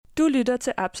Du lytter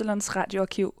til Absalons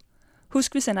radioarkiv.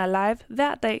 Husk, vi sender live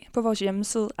hver dag på vores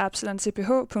hjemmeside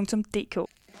absalonCPH.dk.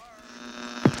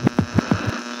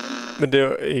 Men det er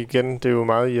jo, igen, det er jo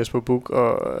meget Jesper Buch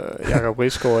og Jakob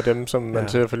Risgaard og dem, som man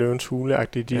ser for Løvens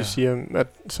Hule-agtigt. De siger, at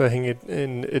så hænger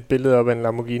et billede op af en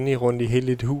Lamborghini rundt i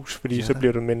hele et hus, fordi så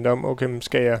bliver du mindet om, okay, men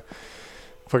skal jeg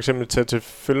for eksempel tage til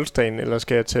fødselsdagen, eller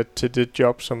skal jeg tage til det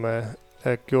job, som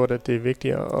er gjort, at det er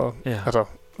vigtigere. Og,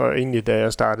 og egentlig, da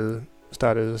jeg startede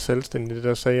selvstændigt,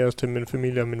 der sagde jeg også til min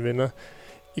familie og mine venner,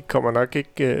 I kommer nok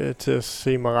ikke til at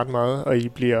se mig ret meget, og I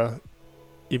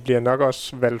bliver nok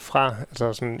også valgt fra,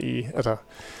 altså sådan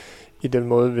i den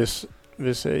måde,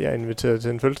 hvis jeg er inviteret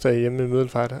til en fødselsdag hjemme i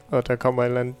Middelfart, og der kommer et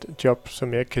eller andet job,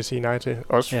 som jeg ikke kan sige nej til,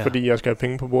 også fordi jeg skal have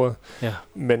penge på bordet,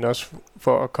 men også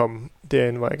for at komme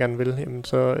derind, hvor jeg gerne vil, jamen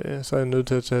så er jeg nødt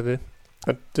til at tage det.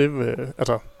 Og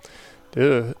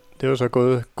det er jo så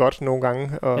gået godt nogle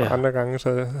gange, og andre gange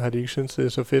så har de ikke syntes, det er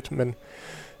så fedt, men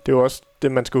det er jo også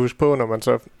det, man skal huske på, når man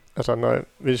så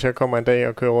hvis jeg kommer en dag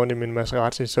og kører rundt i min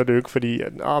Maserati, så er det jo ikke fordi,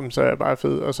 at så er jeg bare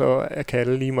fed, og så kan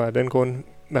alle lide mig af den grund.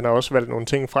 Man har også valgt nogle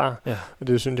ting fra, og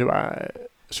det synes jeg bare er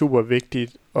super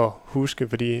vigtigt at huske,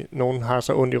 fordi nogen har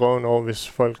så ondt i røven over, hvis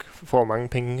folk får mange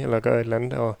penge, eller gør et eller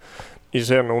andet, og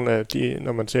især nogle af de,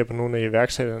 når man ser på nogle af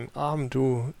iværksætterne, men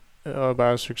du er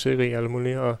bare succesrig og alt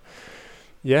muligt, og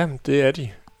ja, det er de,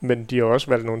 men de har også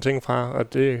valgt nogle ting fra, og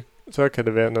så kan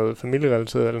det være noget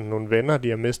familierelateret, eller nogle venner, de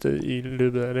har mistet i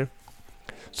løbet af det.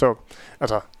 Så,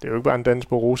 det er jo ikke bare en dans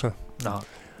på roser. Nå.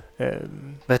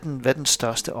 Hvad er den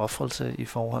største ofrelse i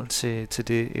forhold til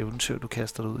det eventyr, du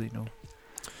kaster dig ud i nu?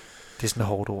 Det er sådan et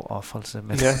hårdt ord, ofrelse,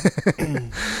 men... Ja.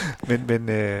 men hvad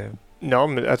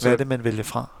er det, man vælger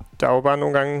fra? Der er jo bare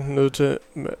nogle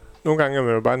gange er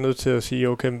man jo bare nødt til at sige,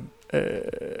 okay,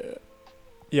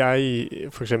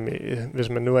 for eksempel, hvis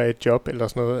man nu er i et job eller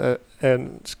sådan noget,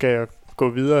 skal jeg gå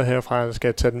videre herfra, eller skal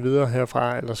jeg tage den videre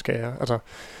herfra, eller skal jeg,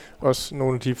 også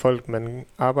nogle af de folk, man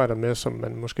arbejder med, som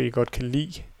man måske godt kan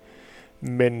lide,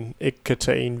 men ikke kan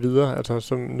tage en videre, så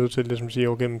er man nødt til ligesom at sige,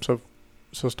 okay,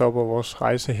 så stopper vores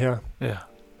rejse her. Ja.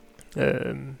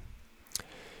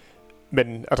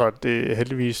 Men det er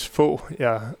heldigvis få,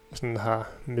 jeg sådan har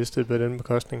mistet på den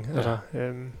bekostning.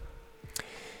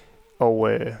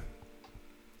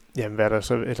 Hvad er der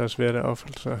så ellers ved at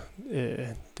ofre?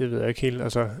 Det ved jeg ikke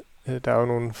helt. Der er jo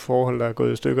nogle forhold, der er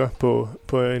gået i stykker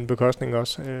på en bekostning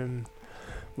også,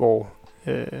 hvor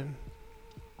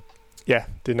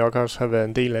det nok også har været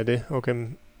en del af det. Okay,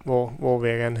 hvor vil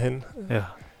jeg gerne hen? Ja.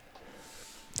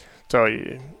 Så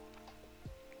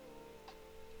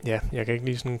jeg kan ikke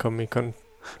lige sådan komme i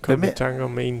tanker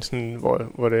om en, sådan,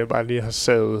 hvor det bare lige har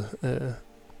savet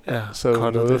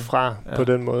noget fra på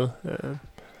den måde.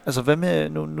 Hvad med,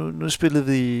 nu spillede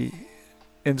vi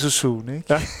Into Soon,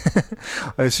 ikke? Ja.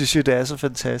 Og jeg synes jo, det er så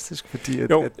fantastisk, fordi at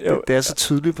det er så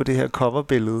tydeligt på det her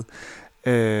coverbillede.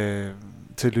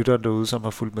 Til lytteren derude, som har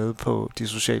fulgt med på de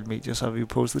sociale medier, så har vi jo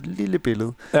postet et lille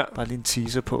billede. Ja. Bare lige en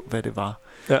teaser på, hvad det var.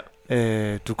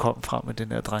 Ja. Du kom frem med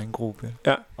den her drengegruppe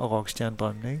og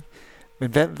rockstjernedrømmene, ikke?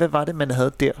 Men hvad var det, man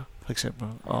havde der, for eksempel?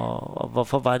 Og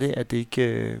hvorfor var det, at det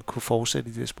ikke kunne fortsætte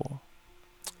i det spor?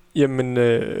 Jamen,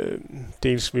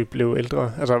 dels vi blev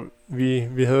ældre.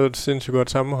 Vi havde et sindssygt godt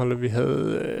sammenhold, og vi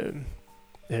havde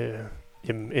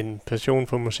en passion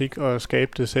for musik og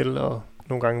skabe det selv, og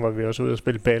nogle gange var vi også ude at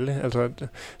spille balle.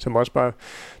 Som også bare,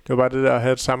 det var bare det der at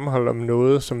have et sammenhold om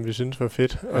noget, som vi syntes var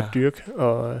fedt at dyrke,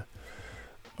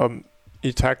 og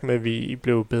i takt med, at vi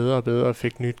blev bedre og bedre og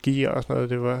fik nyt gear og sådan noget,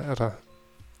 det var,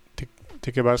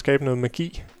 det kan bare skabe noget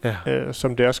magi,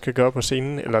 som det også kan gøre på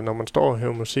scenen, eller når man står og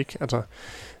hører musik.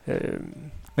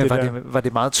 Men var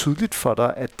det meget tydeligt for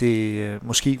dig, at det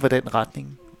måske ikke var den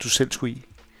retning, du selv skulle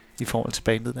i forhold til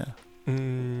bandet der?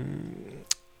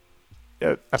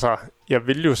 Jeg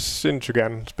ville jo sindssygt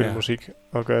gerne spille musik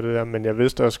og gøre det der, men jeg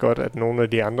vidste også godt, at nogle af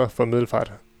de andre fra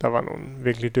Middelfart, der var nogle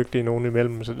virkelig dygtige nogen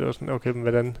imellem, så det var sådan, okay, men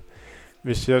hvordan,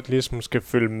 hvis jeg ligesom skal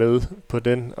følge med på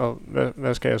den, og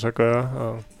hvad skal jeg så gøre?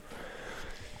 Og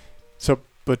så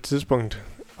på et tidspunkt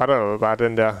var der jo bare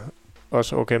den der,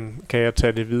 også okay, kan jeg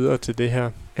tage det videre til det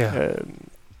her? Ja.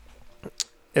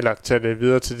 Eller tage det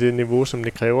videre til det niveau, som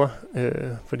det kræver,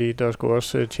 fordi der skulle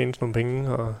også tjenes nogle penge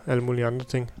og alle mulige andre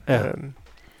ting. Ja.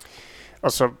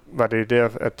 Og så var det der,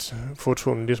 at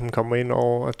fotoen ligesom kommer ind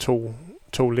over og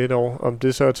tog lidt over. Om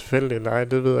det så er tilfældigt eller ej,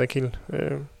 det ved jeg ikke helt.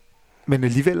 Men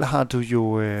alligevel har du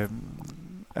jo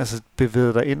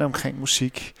bevæget dig ind omkring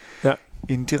musik,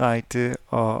 indirekte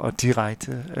og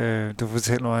direkte. Du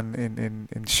fortæller mig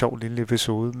en sjov lille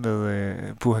episode med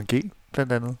Burhan G,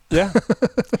 blandt andet. Ja.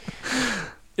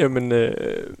 Jamen,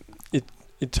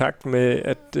 i takt med,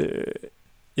 at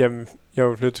Jamen, jeg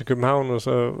var flyttet til København, og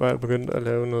så var jeg begyndt at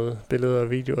lave noget billeder og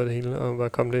videoer og det hele, og var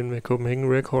kommet ind med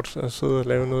Copenhagen Records og sidde og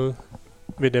lave noget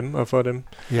ved dem og for dem.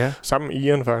 Ja. Sammen med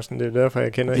Ian faktisk, det er derfor,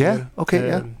 jeg kender Ja, Ian. okay,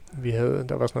 ja.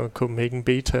 Der var sådan noget Copenhagen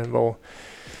Beta, hvor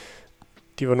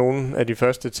de var nogle af de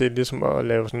første til ligesom at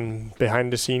lave sådan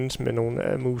behind the scenes med nogle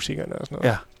af musikerne og sådan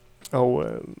noget. Ja. Og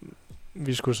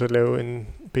vi skulle så lave en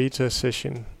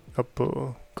beta-session op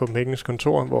på Copenhagens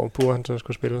kontor, hvor Pur han så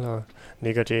skulle spille, og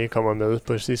Nick og Jay kommer med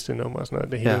på sidste nummer og sådan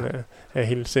noget. Det hele er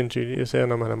helt sindssygt, især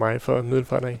når man er mig for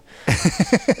Middelfart af.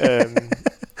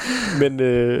 Men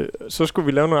så skulle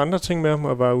vi lave nogle andre ting med ham,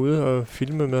 og var ude og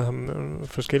filme med ham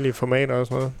forskellige formater og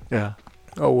sådan noget. Ja.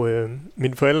 Og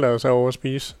mine forældre er så over at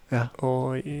spise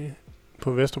over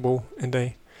på Vesterbro en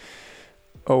dag.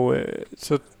 Og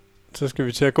så skal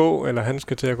vi til at gå, eller han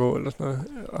skal til at gå, eller sådan noget.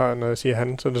 Og når jeg siger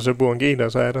han, så er det så Burhan G, der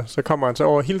så er der. Så kommer han så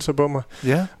over og hilser på mig.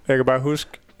 Ja. Og jeg kan bare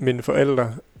huske, mine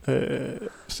forældre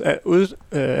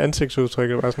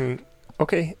ansigtsudtrykket var sådan,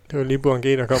 okay, det var lige Burhan G,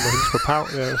 der kom og hilste på Paw.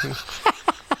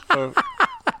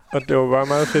 Og det var bare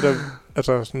meget fedt at,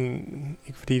 altså sådan,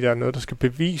 ikke fordi der er noget, der skal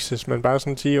bevises, men bare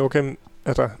sådan sige, okay,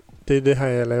 altså, det er det her,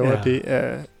 jeg laver,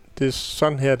 det er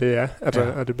sådan her, det er.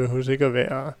 Altså, og det behøver ikke at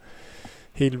være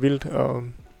helt vildt, og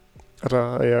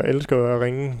jeg elsker jo at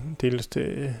ringe dels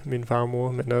til min far og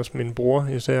mor, men også min bror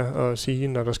især, og sige,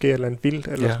 når der sker et eller andet vildt,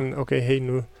 eller sådan, okay, hey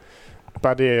nu,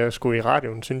 bare det, jeg skulle i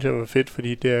radioen, synes jeg var fedt,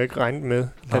 fordi det er jeg ikke regnet med,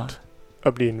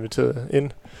 at blive inviteret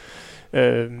ind.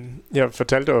 Jeg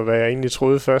fortalte dig, hvad jeg egentlig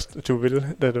troede først, at du ville,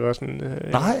 da det var sådan...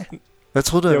 Nej, hvad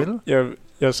troede du, jeg ville?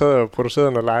 Jeg sad og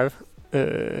producerede noget live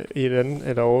i et andet,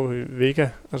 eller over i Vega,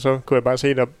 og så kunne jeg bare se,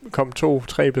 at der kom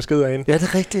 2-3 beskeder ind. Ja, det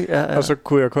er rigtigt. Ja. Og så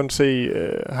kunne jeg kun se,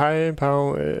 hej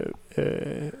Paw, et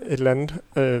eller andet.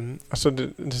 Og så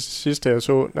det sidste, jeg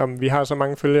så, vi har så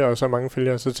mange følgere og så mange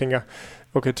følgere, så tænker jeg,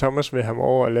 okay, Thomas vil have mig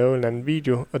over og lave en anden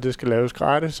video, og det skal laves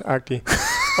gratis-agtigt.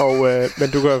 Men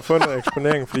du kan have fået noget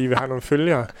eksponering, fordi vi har nogle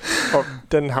følgere, og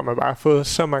den har man bare fået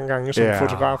så mange gange som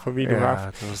fotograf og videograf.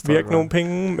 Vi har ikke nogen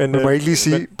penge, men... Man må ikke lige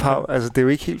sige, Paw, altså det er jo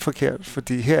ikke helt forkert,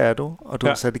 fordi her er du, og du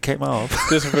har sat et kamera op.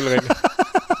 Det er selvfølgelig rigtigt.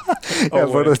 Jeg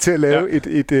har fået dig til at lave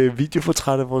et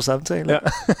videoportræt af vores samtale.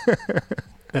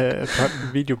 Ja.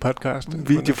 Videopodcast.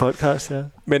 Videopodcast, ja.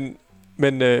 Men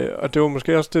og det var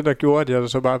måske også det, der gjorde, at jeg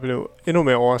så bare blev endnu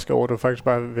mere overrasket over, at du faktisk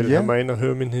bare ville have mig ind og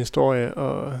høre min historie,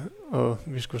 og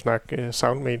vi skulle snakke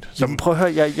Soundmate. Jamen prøv at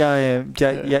høre,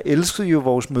 jeg elskede jo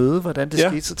vores møde, hvordan det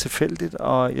skete så tilfældigt,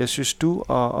 og jeg synes, du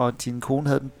og din kone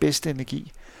havde den bedste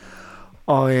energi.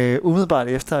 Og umiddelbart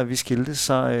efter, at vi skilte,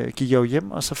 så gik jeg jo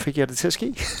hjem, og så fik jeg det til at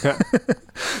ske. Ja.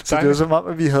 Så det var som om,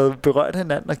 at vi havde berørt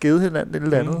hinanden og givet hinanden et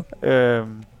eller andet.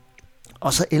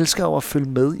 Og så elsker jeg jo at følge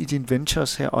med i dine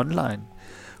ventures her online.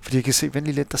 Fordi jeg kan se,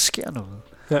 venlig lidt, der sker noget.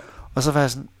 Ja. Og så var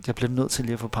jeg sådan, jeg bliver nødt til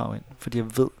lige at få Paw ind, fordi jeg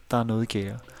ved, der er noget i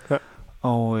gære. Ja.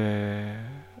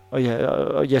 Og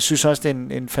jeg synes også, det er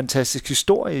en fantastisk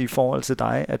historie i forhold til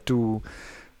dig, at du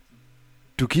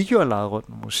gik jo og legede rundt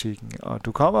med musikken, og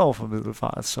du kommer over fra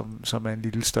Middelfart, som er en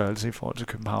lille størrelse i forhold til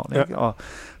København. Ikke? Og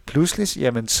pludselig,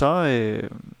 jamen så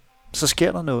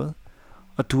sker der noget.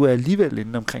 Og du er alligevel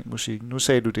inde omkring musikken. Nu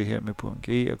sagde du det her med Burhan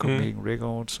G og Copenhagen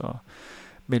Records.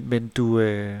 Men du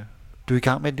er i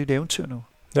gang med et nyt eventyr nu.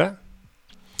 Ja.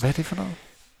 Hvad er det for noget?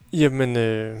 Jamen,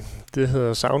 det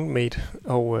hedder Soundmate,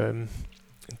 og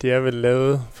det er vel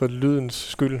lavet for lydens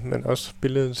skyld, men også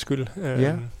billedens skyld.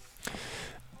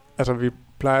 Altså, vi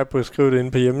plejer at beskrive det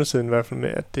inde på hjemmesiden i hvert fald med,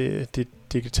 at det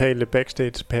digitale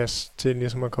backstage-pas til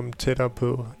ligesom at komme tættere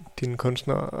på dine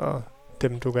kunstnere og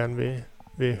dem, du gerne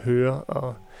vil høre.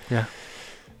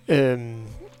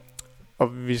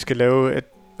 Og vi skal lave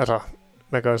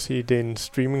man kan også sige, det er en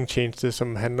streamingtjeneste,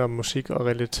 som handler om musik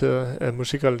og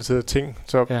musikrelaterede ting.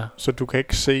 Så du kan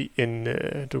ikke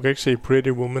se Pretty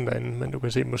Woman derinde, men du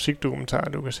kan se musikdokumentarer,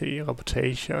 du kan se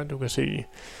reportager, du kan se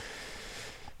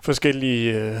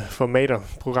forskellige formater,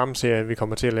 programserier, vi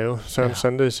kommer til at lave. Så en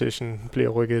Sunday Session bliver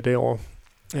rykket derover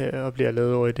og bliver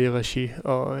lavet over i det regi,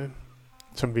 og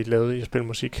som vi lavede i Spil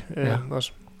Musik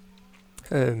også.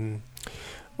 Jeg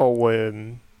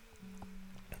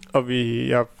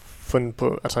har fundet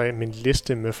på, altså min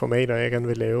liste med formater, jeg gerne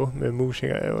vil lave med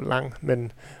musikere er jo lang,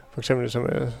 men for eksempel, som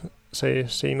jeg sagde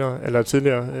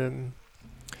tidligere,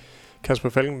 Kasper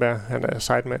Falkenberg, han er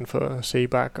sideman for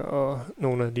Sebak og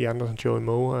nogle af de andre, som Joey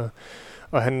Moe,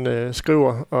 og han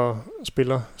skriver og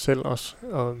spiller selv også,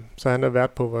 og så han er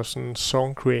vært på vores sådan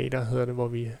song creator, hedder det, hvor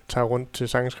vi tager rundt til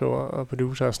sangskriver og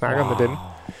producer og snakker med dem.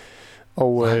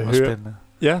 Og spændende.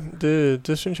 Ja,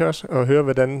 det synes jeg også, at høre,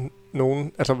 hvordan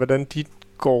de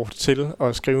går til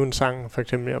at skrive en sang, for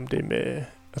eksempel om det med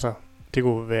det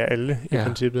kunne være alle i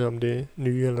princippet, om det er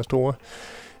nye eller store.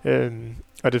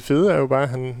 Og det fede er jo bare,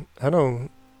 han har jo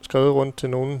skrevet rundt til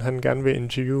nogen, han gerne vil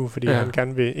interviewe, fordi han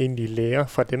gerne vil egentlig lære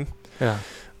fra dem. Ja.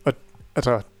 Og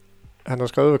altså, han har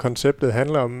skrevet, hvad konceptet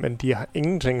handler om, men de har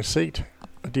ingenting set,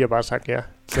 og de har bare sagt ja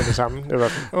til det samme. Det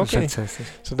var okay.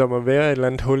 Så der må være et eller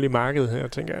andet hul i markedet her,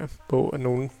 tænker jeg, på at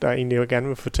nogen, der egentlig gerne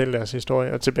vil fortælle deres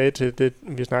historie. Og tilbage til det,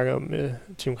 vi snakker om med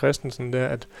Tim Christensen, der,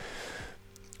 at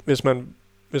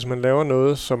hvis man laver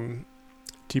noget, som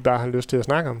de bare har lyst til at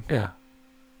snakke om,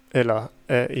 eller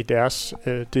i deres,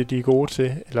 det de er gode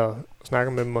til, eller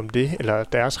snakker med dem om det, eller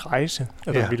deres rejse.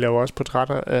 Altså, vi laver også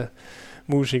portrætter af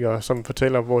musikere, som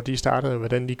fortæller, hvor de startede,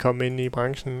 hvordan de kom ind i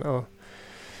branchen, og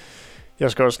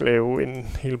jeg skal også lave en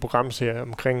hel programserie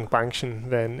omkring branchen,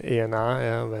 hvad en A&R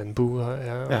er, hvad en booker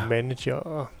er, og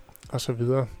manager, og så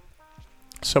videre,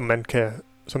 så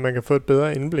man kan få et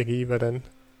bedre indblik i,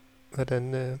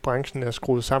 hvordan branchen er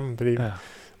skruet sammen, fordi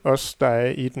os, der er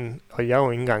i den, og jeg er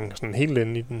jo ikke engang sådan helt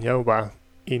inde i den, jeg er jo bare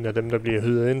en af dem, der bliver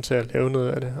hyret ind til at lave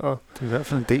noget af det. Og det er i hvert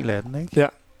fald en del af den, ikke?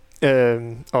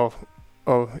 Ja,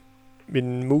 og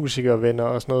mine musikervenner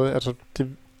og sådan noget,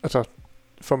 altså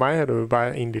for mig er det jo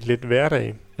bare egentlig lidt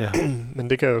hverdag. Ja. Men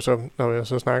det kan jeg jo så, når jeg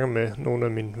så snakker med nogle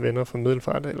af mine venner fra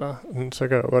Middelfart, eller så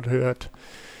kan jeg jo godt høre, at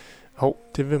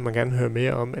det vil man gerne høre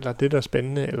mere om, eller det der er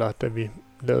spændende, eller da vi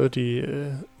lavede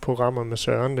de programmer med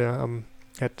Søren der, om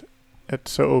at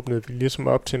så åbnede vi ligesom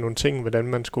op til nogle ting, hvordan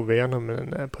man skulle være, når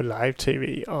man er på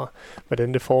live-tv, og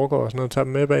hvordan det foregår, og sådan noget, tager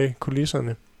dem med bag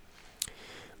kulisserne.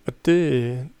 Og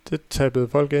det tabede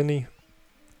folk ind i.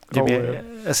 Jamen,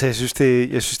 jeg synes,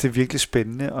 det er virkelig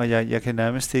spændende, og jeg kan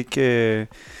nærmest ikke...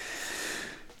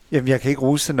 jeg kan ikke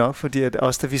rose det nok, fordi at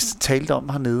også da vi talte om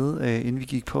hernede, inden vi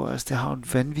gik på, altså det har jo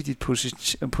et vanvittigt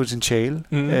potentiale.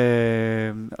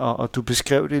 Og du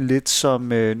beskrev det lidt som,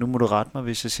 nu må du rette mig,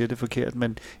 hvis jeg siger det forkert,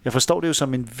 men jeg forstår det jo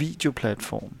som en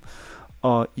videoplatform.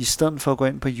 Og i stedet for at gå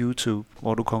ind på YouTube,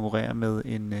 hvor du konkurrerer med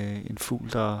en fugl,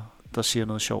 der siger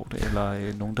noget sjovt,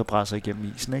 eller nogen, der brænder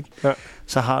igennem isen, ikke? Ja.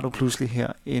 Så har du pludselig her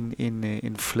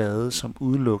en flade, som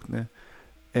udelukkende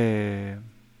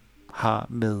har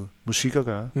med musik at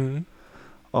gøre,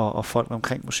 og folk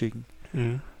omkring musikken.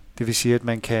 Det vil sige, at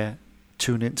man kan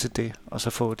tune ind til det, og så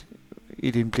få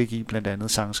et indblik i blandt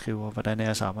andet sangskriver, hvordan er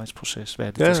jeres arbejdsproces, hvad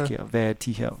er det, der sker, hvad er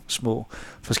de her små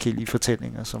forskellige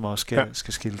fortællinger, som også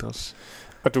skal skildres.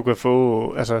 Og du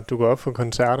kan op få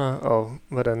koncerter, og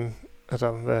hvordan,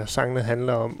 altså hvad sangene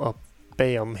handler om, og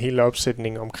bagom hele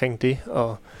opsætningen omkring det,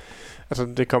 og altså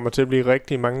det kommer til at blive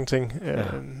rigtig mange ting,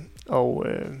 og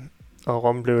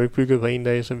Rom blev ikke bygget på en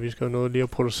dag, så vi skal jo nå lige at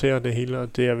producere det hele,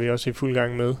 og det er vi også i fuld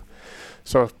gang med.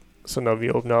 Så når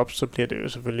vi åbner op, så bliver det jo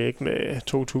selvfølgelig ikke med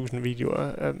 2.000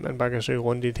 videoer, at man bare kan søge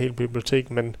rundt i et helt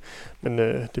bibliotek, men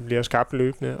det bliver skabt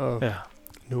løbende, og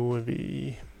nu er vi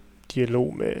i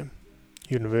dialog med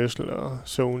Universal og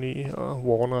Sony og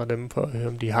Warner og dem, for at høre,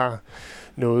 om de har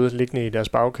noget liggende i deres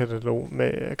bagkatalog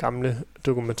med gamle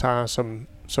dokumentarer,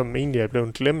 som egentlig er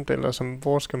blevet glemt, eller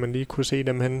hvor skal man lige kunne se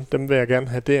dem hen? Dem vil jeg gerne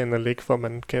have derinde at ligge, for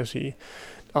man kan sige,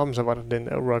 så var der den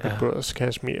der Rocket Brothers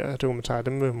Kashmir dokumentar,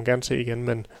 dem vil man gerne se igen,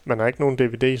 men man har ikke nogen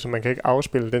DVD, så man kan ikke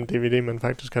afspille den DVD, man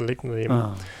faktisk har liggende hjemme.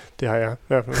 Det har jeg i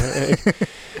hvert fald ikke.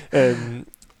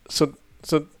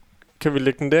 Så kan vi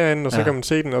lægge den derinde, og så kan man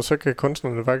se den, og så kan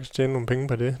kunstnerne faktisk tjene nogle penge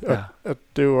på det. Og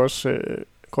det er jo også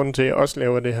grunden til, at jeg også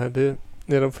laver det her. Det er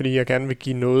netop fordi, jeg gerne vil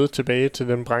give noget tilbage til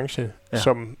den branche,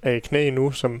 som er i knæ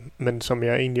nu, men som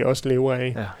jeg egentlig også lever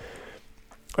af. Ja.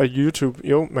 Og YouTube,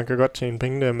 jo, man kan godt tjene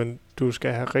penge der, men du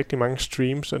skal have rigtig mange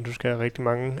streams, og du skal have rigtig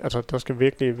mange... Altså, der skal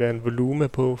virkelig være en volume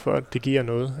på, for at det giver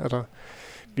noget. Altså,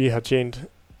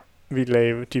 vi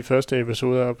lavede de første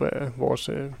episoder op af vores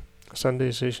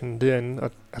Sunday Session derinde,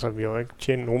 og altså, vi har jo ikke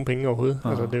tjent nogen penge overhovedet.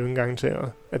 Altså, det er jo ikke engang til,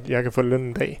 at jeg kan få løn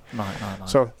en dag. Nej.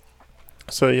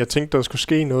 Så jeg tænkte, der skulle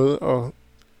ske noget, og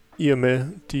i og med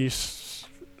de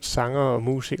sanger og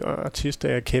musikere og artister,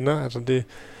 jeg kender, altså det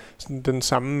sådan den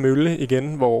samme mølle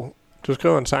igen, hvor du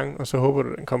skriver en sang, og så håber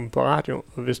du, den kommer på radio,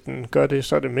 og hvis den gør det,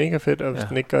 så er det mega fedt, og hvis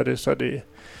den ikke gør det,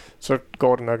 så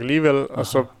går det nok alligevel, og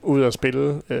så ud og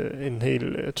spille en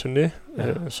hel turné,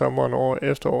 sommeren, år,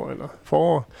 efterår eller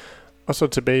forår, og så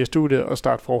tilbage i studiet og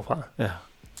starte forfra. Ja.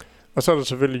 Og så er der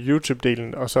selvfølgelig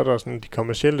YouTube-delen, og så er der sådan de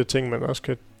kommercielle ting, man også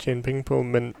kan tjene penge på,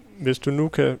 men hvis du nu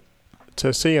kan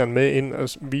tage seeren med ind og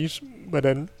vise,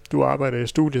 hvordan du arbejder i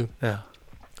studiet,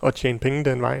 og tjene penge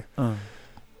den vej,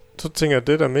 så tænker jeg, at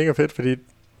det der er mega fedt, fordi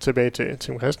tilbage til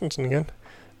Tim Christensen igen,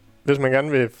 hvis man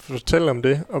gerne vil fortælle om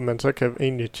det, og man så kan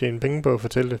egentlig tjene penge på at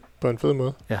fortælle det på en fed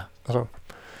måde. Ja. Altså,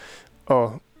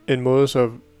 og en måde,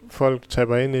 så folk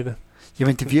taber ind i det.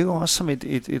 Jamen, det virker også som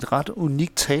et ret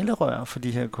unikt talerør for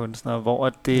de her kunstnere, hvor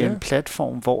at det er en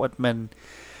platform, hvor at man...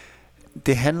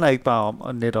 Det handler ikke bare om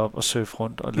at netop at surfe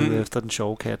rundt og lede efter den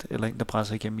sjove kat, eller en, der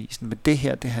presser igennem isen. Men det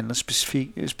her, det handler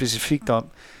specifikt om,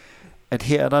 at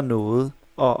her er der noget,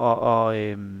 og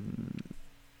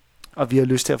vi har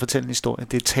lyst til at fortælle en historie.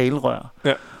 Det er talerør.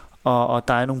 Ja. Og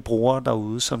der er nogle brugere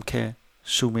derude, som kan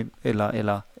zoome ind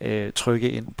eller trykke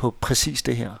ind på præcis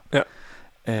det her. Ja.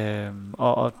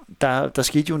 Og der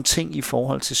skete jo en ting i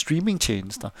forhold til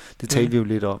streamingtjenester. Det talte vi jo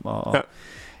lidt om, og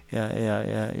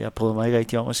jeg bryder mig ikke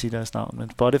rigtig om at sige deres navn, men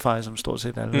Spotify, som stort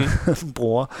set alle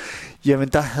bruger, jamen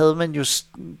der havde man jo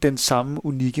den samme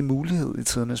unikke mulighed i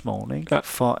tidernes morgen, ikke? Ja.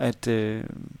 For at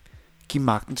give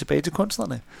magten tilbage til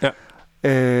kunstnerne. Ja.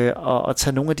 Og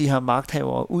tage nogle af de her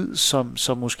magthavere ud,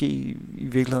 som måske i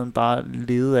virkeligheden bare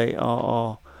levede af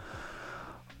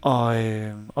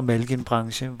og malke en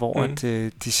branche, hvor at,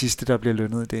 de sidste, der bliver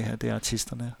lønnet i det her, det er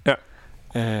artisterne.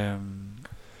 Ja.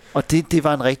 Og det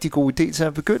var en rigtig god idé til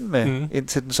at begynde med,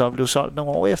 indtil den så blev solgt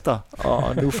nogle år efter.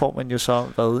 Og nu får man jo så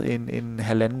en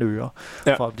 1,5 øre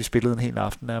for at blive spillet en hel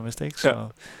aften nærmest, ikke? Så,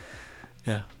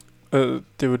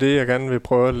 det er jo det, jeg gerne vil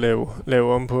prøve at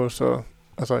lave om på, så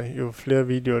altså, jo flere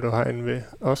videoer du har inde ved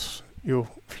os, jo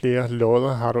flere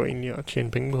lodder har du egentlig at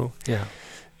tjene penge på. Ja.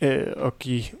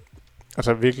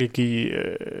 Og virkelig give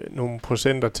nogle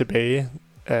procenter tilbage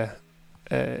af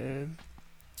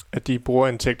de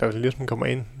brugerindtægter, der ligesom kommer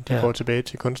ind, de går tilbage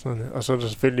til kunstnerne. Og så er der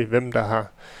selvfølgelig, hvem der har...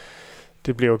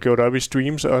 Det bliver jo gjort op i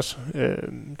streams også.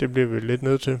 Det bliver vi lidt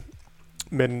nødt til.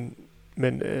 Men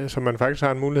så man faktisk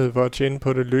har en mulighed for at tjene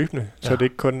på det løbende. Ja. Så det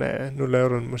ikke kun er, nu laver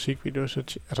du en musikvideo,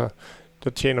 så der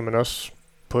tjener man også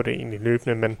på det egentlig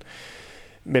løbende.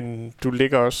 Men du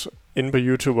ligger også inde på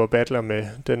YouTube og battler med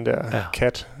den der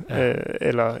kat,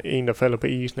 eller en, der falder på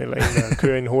isen, eller en, der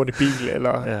kører en hurtig bil,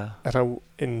 eller er der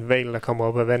en hval, der kommer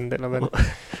op af vandet, eller hvad.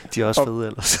 De er også fede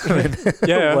ellers.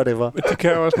 Whatever. De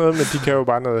kan jo også noget, men de kan jo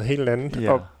bare noget helt andet.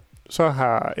 Ja. Og så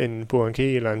har en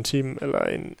Buranke, eller en Tim, eller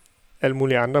alle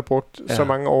mulige andre brugt så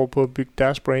mange år på at bygge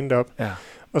deres brand op. Ja.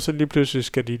 Og så lige pludselig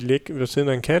skal de ligge ved siden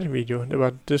af en kattevideo.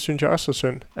 Det synes jeg også er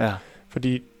synd. Ja.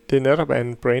 Fordi det netop er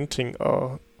en branding,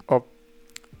 og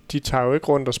de tager jo ikke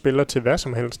rundt og spiller til hvad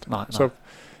som helst. Nej. Så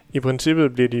i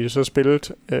princippet bliver de så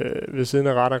spillet ved siden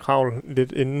af ret og kravl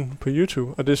lidt inde på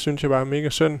YouTube, og det synes jeg bare er mega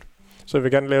synd. Så jeg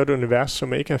vil gerne lave et univers,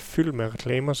 som ikke er fyldt med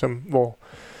reklamer,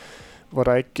 hvor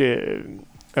der ikke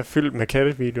er fyldt med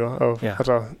kattevideoer. Og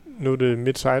altså, nu er det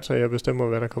mit site, så jeg bestemmer,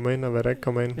 hvad der kommer ind og hvad der ikke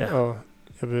kommer ind. Ja. Og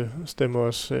jeg bestemmer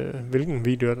også, hvilken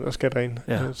video der skal derind.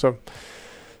 Ja.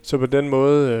 Så på den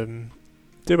måde,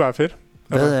 det er bare fedt.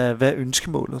 Hvad er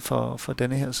ønskemålet for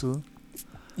denne her side?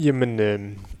 Jamen,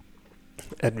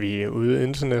 at vi er ude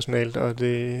internationalt, og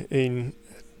det er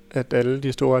at alle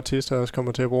de store artister også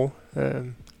kommer til at bruge.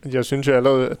 Jeg synes jo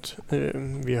allerede, at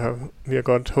vi har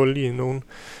godt hul i nogle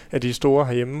af de store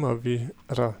herhjemme, og vi,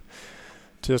 altså,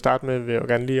 til at starte med vil jeg jo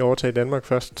gerne lige overtage Danmark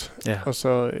først, og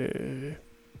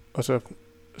så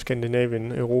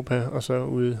Skandinavien, Europa, og så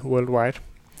ude worldwide.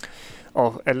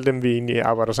 Og alle dem, vi egentlig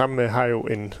arbejder sammen med, har jo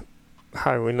en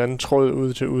eller anden tråd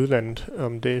ud til udlandet,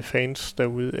 om det er fans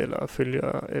derude, eller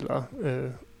følgere, eller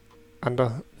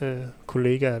andre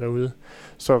kollegaer derude.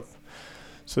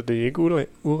 Så det er ikke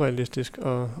urealistisk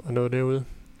at nå derude.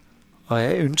 Og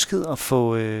jeg ønskede at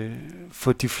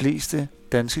få de fleste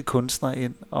danske kunstnere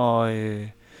ind og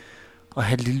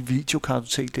have et lille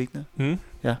videokartotek liggende. Mm.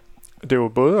 Ja. Det er jo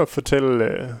både at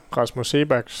fortælle Rasmus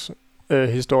Sebaks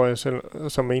historie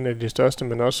som en af de største,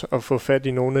 men også at få fat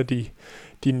i nogle af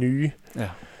de nye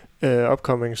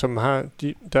upcoming, som har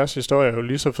deres historie er jo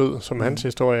lige så fed, som hans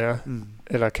historie er. Mm.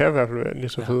 Eller kan i hvert fald være lige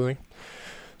så fed, ikke?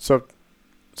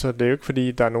 Så det er jo ikke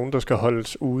fordi, der er nogen, der skal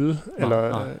holdes ude,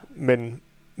 men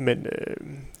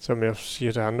som jeg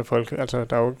siger til andre folk, altså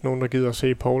der er jo ikke nogen, der gider at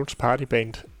se Pauls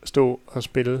partyband stå og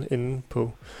spille inde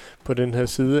på den her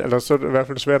side. Eller så er det i hvert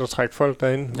fald svært at trække folk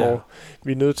derind, hvor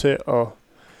vi er nødt til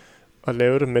at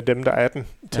lave det med dem, der er den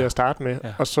til at starte med,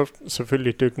 og så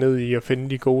selvfølgelig dykke ned i at finde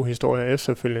de gode historier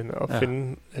efterfølgende, og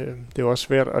finde, det er jo også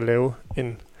svært at lave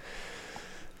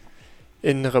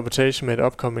en reportage med et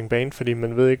upcoming band, fordi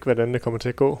man ved ikke, hvordan det kommer til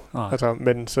at gå. Altså,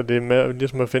 men så det er med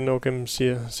ligesom at finde, okay,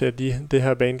 ser det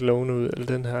her band lovende ud, eller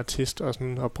den her artist, og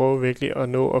sådan, og prøve virkelig at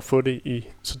nå at få det i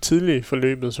så tidligt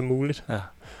forløbet som muligt. Ja.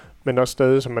 Men også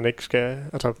stadig, så man ikke skal,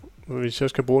 altså hvis jeg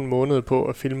skal bruge en måned på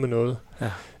at filme noget,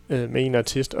 med en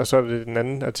artist, og så er det den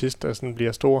anden artist, der sådan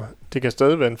bliver stor. Det kan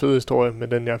stadig være en fed historie,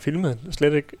 men den jeg har filmet,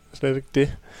 slet ikke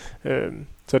det.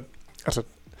 Så altså,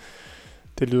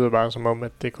 det lyder bare som om,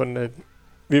 at det kun er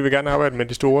Vi vil gerne arbejde med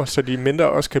de store, så de mindre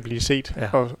også kan blive set. Ja.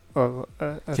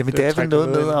 Jamen det er vel noget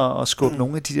med at skubbe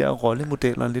nogle af de der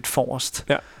rollemodeller lidt forrest.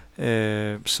 Ja.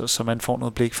 Så man får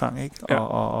noget blikfang, ikke? Ja.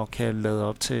 Og kan lade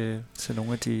op til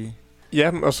nogle af de...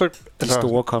 Ja, og så de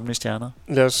store kommende stjerner.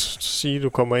 Lad os sige, at du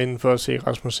kommer ind for at se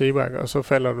Rasmus Seebach, og så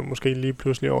falder du måske lige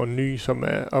pludselig over en ny, som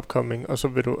er upcoming, og så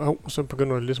vil du, så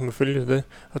begynder du ligesom at følge det.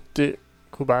 Og det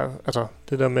kunne bare,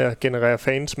 det der med at generere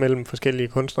fans mellem forskellige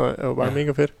kunstnere, er jo bare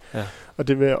mega fedt. Ja. Og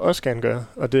det vil jeg også gerne gøre.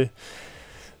 Og det,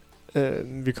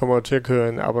 vi kommer til at køre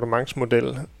en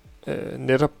abonnementsmodel,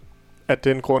 netop af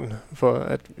den grund, for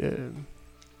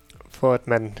at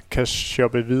man kan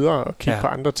shoppe videre og kigge på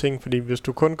andre ting. Fordi hvis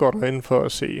du kun går derind for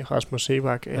at se Rasmus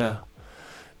Seebach, eller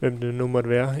hvem det nu måtte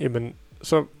være, jamen,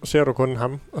 så ser du kun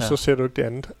ham, og så ser du ikke det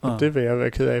andet. Og det vil jeg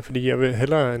være ked af, fordi jeg vil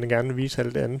hellere end gerne vise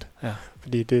alt det andet. Ja.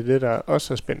 Fordi det er det, der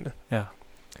også er spændende. Ja.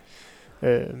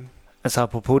 Altså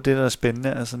apropos det, der er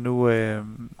spændende, altså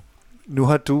nu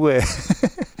har du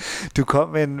du kom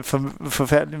med en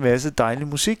forfærdelig masse dejlig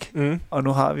musik, og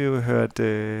nu har vi jo hørt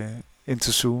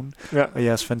Into Soon, og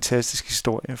jeres fantastiske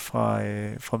historie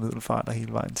fra Middelfart og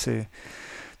hele vejen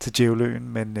til Djævløen,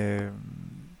 men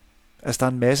altså der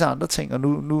er en masse andre ting, og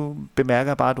nu bemærker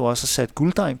jeg bare, at du også har sat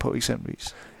Gulddreng på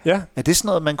eksempelvis. Ja. Er det sådan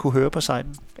noget, man kunne høre på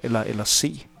siden, eller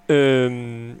se?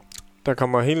 Der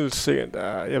kommer helt sikkert,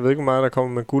 jeg ved ikke, hvor meget der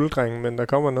kommer med Gulddreng, men der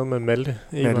kommer noget med Malte.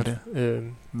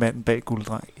 Manden bag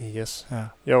Gulddreng. Yes. Ja.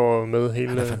 Jeg var med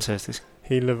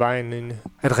hele vejen ind.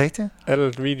 Er det rigtigt?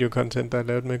 Alt videokontent, der er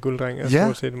lavet med Gulddreng, er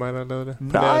stort set mig, der har lavet det.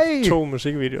 Nej! Det er 2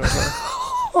 musikvideoer.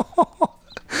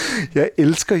 Jeg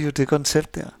elsker jo det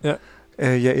koncept der. Ja.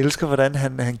 Jeg elsker, hvordan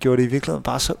han gjorde det i virkeligheden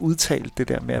bare så udtalt, det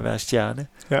der med at være stjerne.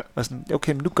 Ja. Og sådan,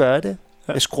 okay, men nu gør jeg det.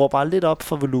 Ja. Jeg skruer bare lidt op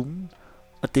for volumen,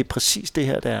 og det er præcis det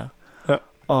her, det er. Ja.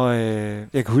 Og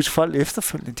jeg kan huske folk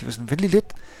efterfølgende, de var sådan, vældig lidt,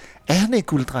 er han ikke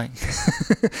Gulddreng?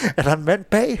 Er der en mand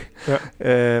bag? Ja.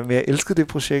 Men jeg elskede det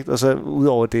projekt, og så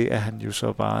udover det er han jo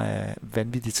så bare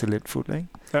vanvittigt talentfuld, ikke?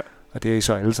 Ja. Og det har I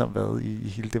så alle sammen været i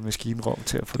hele det maskinrum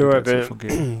til at få det til at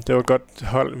fungere. Det var et godt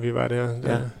hold, vi var der.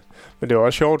 Ja. Men det var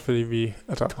også sjovt, fordi vi...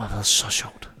 det har været så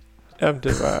sjovt. Jamen,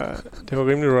 det var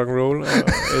rimelig rock'n'roll,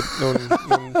 og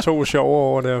nogle 2 sjove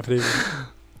år der, fordi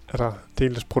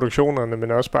dels produktionerne,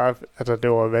 men også bare, det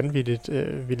var vanvittigt.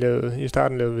 I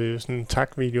starten lavede vi sådan en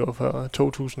taktvideo for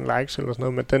 2.000 likes eller sådan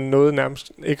noget, men den nåede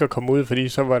nærmest ikke at komme ud, fordi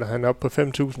så var han oppe på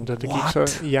 5.000, så det gik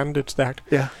så hjernet stærkt.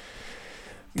 Ja.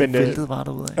 Men væltede bare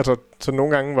derude, så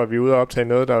nogle gange var vi ude og optage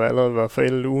noget, der allerede var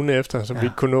forældet ugen efter, som vi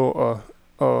ikke kunne nå at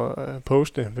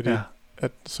poste, fordi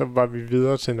at så var vi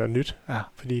videre til noget nyt,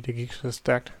 fordi det gik så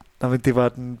stærkt. Nå, men det var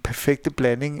den perfekte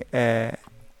blanding af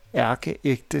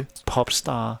ærkeægte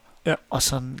popstar og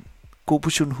sådan god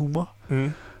portion humor.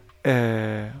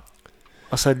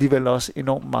 Og så alligevel også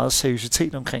enormt meget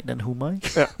seriøsitet omkring den humor, ikke?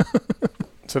 Ja.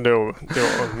 Så det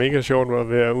var mega sjovt at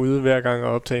være ude hver gang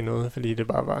og optage noget, fordi det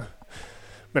bare var...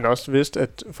 Men også vidst,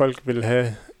 at folk ville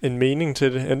have en mening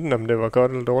til det, enten om det var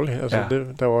godt eller dårligt. Altså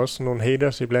der var også nogle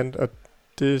haters iblandt, og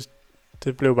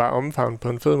det blev bare omfavnet på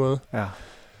en fed måde. Ja.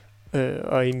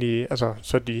 Og egentlig,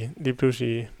 så de lige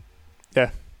pludselig,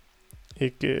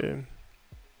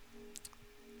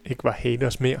 ikke var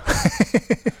haters mere.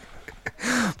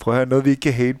 Prøv at høre, noget vi ikke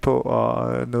kan hate på,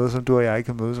 og noget som du og jeg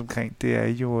kan mødes omkring, det er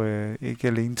jo ikke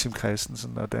alene Tim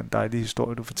Christensen og den dejlige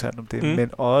historie, du fortalte om det,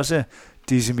 men også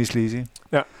Dizzy Miss Lizzy.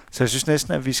 Ja. Så jeg synes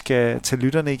næsten, at vi skal tage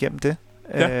lytterne igennem det,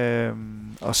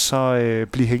 og så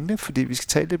blive hængende, fordi vi skal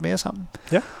tale lidt mere sammen.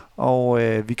 Ja. Og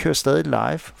vi kører stadig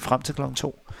live frem til klokken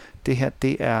 2. Det her,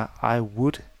 det er I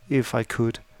Would If I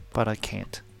Could, But I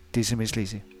Can't. Dizzy Miss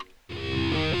Lizzy.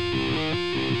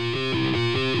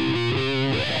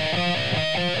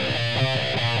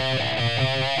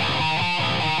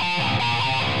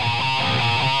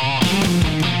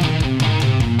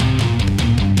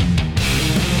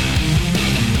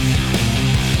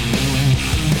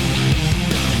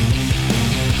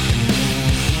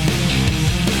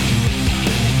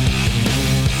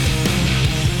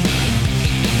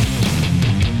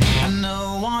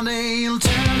 One day you'll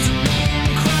turn to me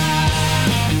and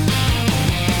cry.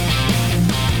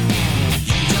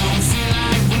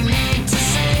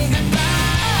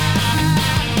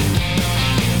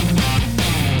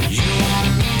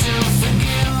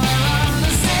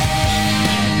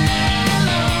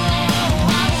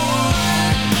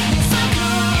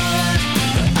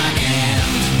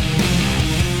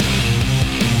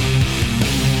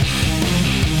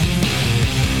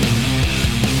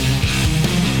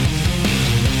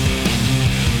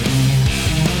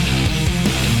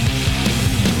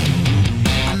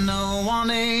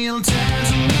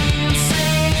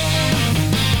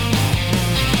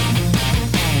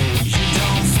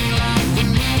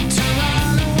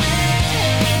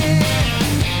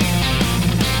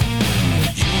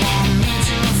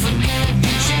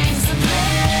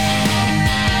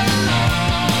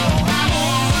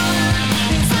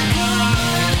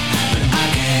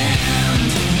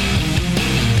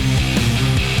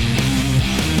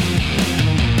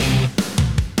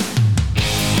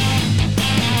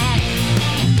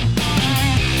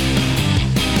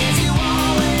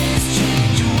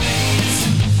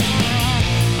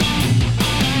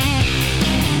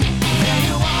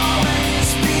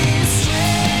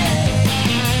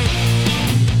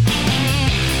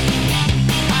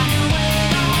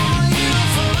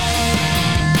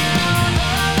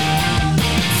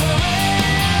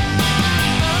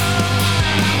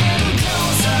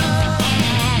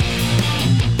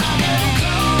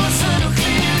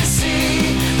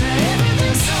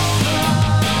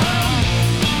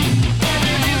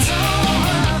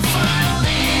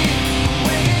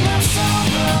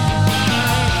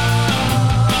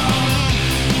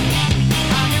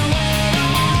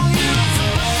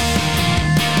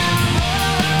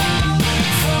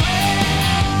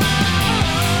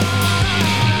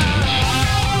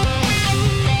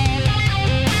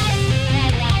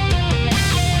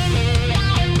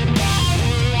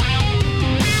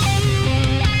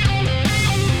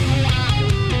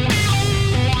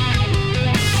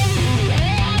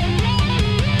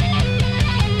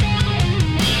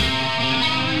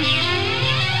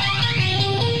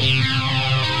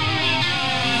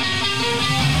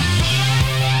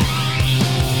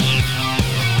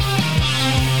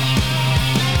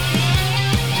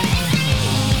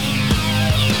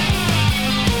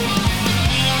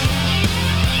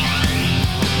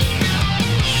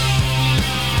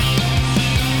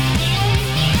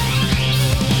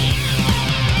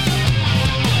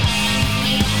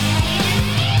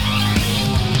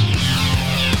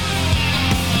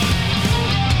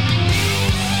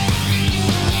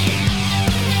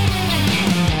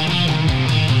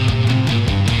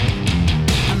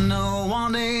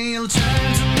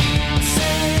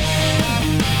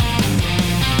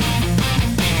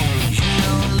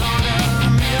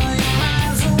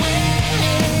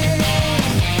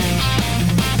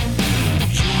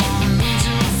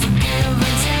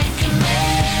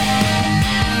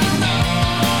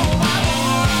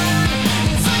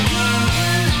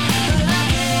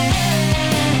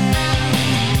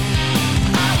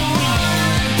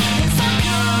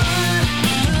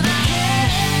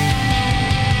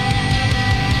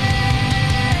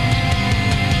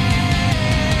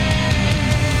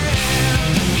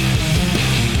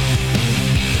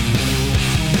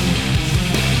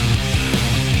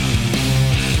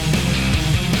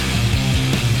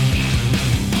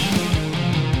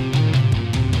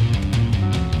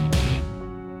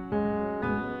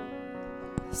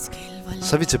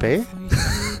 Så er vi tilbage.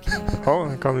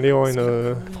 Jeg kom lige over i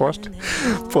noget Frost.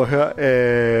 Prøv at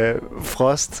høre,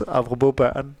 Frost, apropos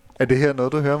børn. Er det her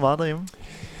noget, du hører meget derhjemme?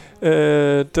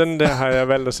 Den der har jeg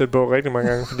valgt at sætte på rigtig mange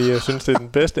gange, fordi jeg synes, det er den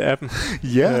bedste af dem.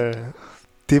 Ja.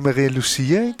 Det er Maria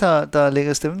Lucia, ikke, der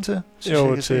lægger stemmen til?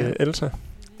 Jo, til Elsa.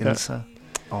 Elsa.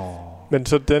 Ja. Men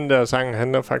så den der sang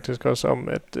handler faktisk også om,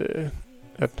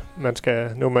 at man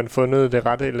skal, nu man fundet det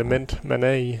rette element, man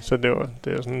er i. Så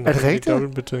det er sådan en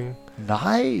dobbeltbetydning.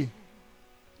 Nej.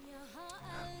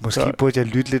 Måske burde jeg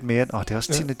lytte lidt mere. Det er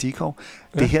også Tina Dickow.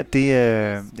 Det her,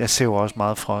 jeg ser jo også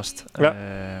meget Frost. Ja.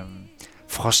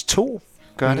 Frost 2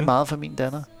 gør det meget for min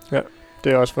datter. Ja,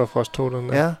 det er også for Frost 2, den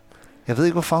der. Ja. Jeg ved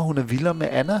ikke, hvorfor hun er vildere med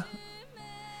Anna.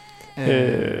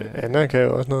 Anna kan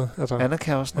jo også noget. Altså. Anna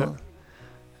kan også noget.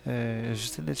 Jeg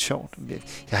synes, det er lidt sjovt.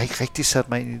 Jeg har ikke rigtig sat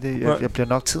mig ind i det. Jeg bliver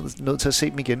nok nødt til at se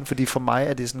dem igen, fordi for mig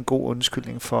er det sådan en god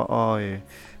undskyldning for at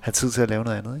have tid til at lave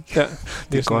noget andet. Ikke? Ja,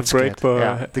 det er godt skat.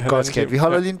 Det er godt skat. Vi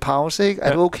holder lige en pause, ikke?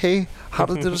 Er du okay? Har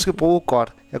du det, du skal bruge?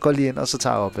 Godt. Jeg går lige ind, og så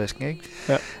tager jeg opvasken, ikke?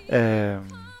 Ja.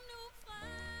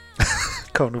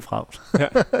 Kom nu frem. Ja.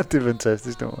 Det er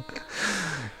fantastisk nummer.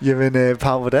 Jamen,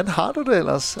 Paw, hvordan har du det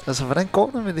ellers? Altså, hvordan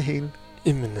går det med det hele?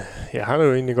 Jamen, jeg har det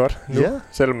jo egentlig godt nu. Yeah.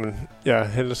 Selvom jeg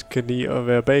helst kan lide at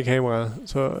være bag kameraet,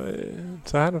 så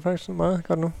har jeg det faktisk meget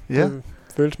godt nu. Yeah. Det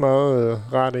føles meget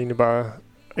rart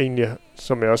egentlig,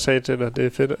 som jeg også sagde til dig, det er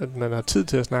fedt, at man har tid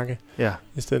til at snakke. Yeah.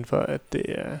 I stedet for,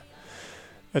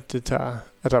 at det tager,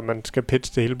 altså man skal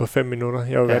pitche det hele på 5 minutter.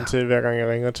 Jeg er jo vant til, hver gang jeg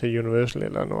ringer til Universal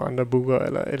eller nogle andre booker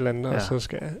eller et eller andet, og så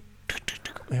skal jeg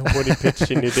hurtigt pitche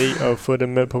sin idé og få dem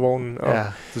med på vognen. Og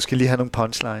du skal lige have nogle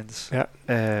punchlines. Ja.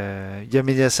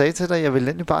 Jamen, jeg sagde til dig, jeg ville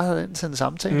endelig bare have ind til en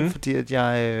samtale, fordi at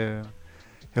jeg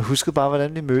huskede bare,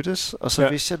 hvordan vi mødtes, og så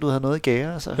vidste jeg, at du havde noget i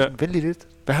gære, og så vent lige lidt.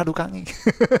 Hvad har du gang i?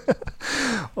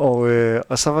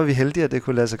 og så var vi heldige, at det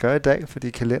kunne lade sig gøre i dag, fordi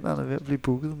kalenderen er ved at blive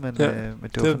booket, men det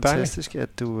var fantastisk,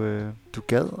 at du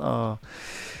gad. Og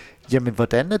jamen,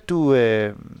 hvordan er du...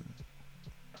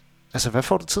 altså, hvad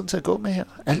får du tiden til at gå med her?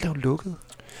 Alt er jo lukket.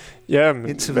 Ja,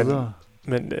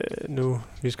 men nu,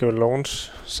 vi skal jo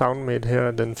launch Soundmate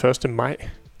her den 1. maj,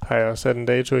 har jeg sat en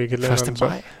dato i kalenderen. 1.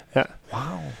 maj? Ja.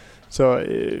 Wow. Så,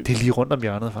 det er lige rundt om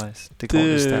hjørnet, faktisk. Det går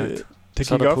lidt stærkt. Det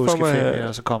gik op for mig,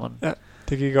 og så kommer den. Ja,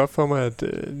 det gik op for mig, at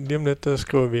lige om lidt, der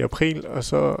skriver vi april, og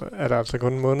så er der altså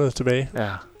kun en måned tilbage.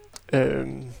 Ja.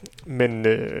 Men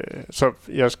så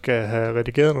jeg skal have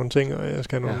redigeret nogle ting, og jeg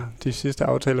skal have de sidste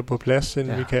aftaler på plads,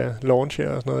 inden vi kan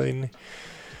launche og sådan noget indeni.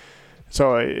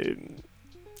 Så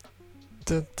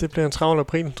det bliver en travl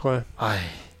april, tror jeg. Ej,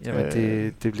 jamen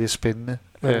det bliver spændende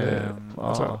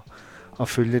at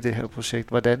følge det her projekt.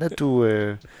 Hvordan er du...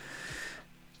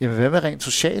 jamen, hvad med rent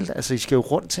socialt? Altså, I skal jo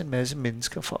rundt til en masse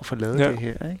mennesker for at få lavet det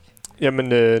her, ikke? Jamen,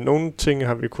 nogle ting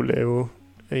har vi kunne lave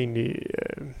egentlig...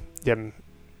 jamen,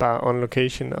 bare on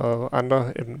location, og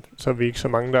andre, så er vi ikke så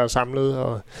mange, der er samlet,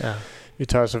 og vi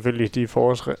tager selvfølgelig de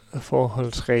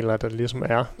forholdsregler, der ligesom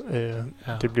er.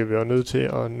 Det bliver vi jo nødt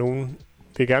til, og nogen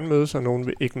vil gerne mødes, og nogen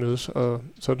vil ikke mødes, og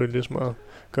så er det ligesom at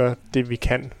gøre det, vi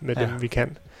kan med dem, vi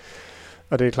kan.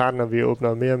 Og det er klart, når vi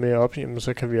åbner mere og mere op, jamen,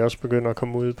 så kan vi også begynde at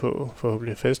komme ud på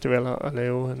forhåbentlig festivaler og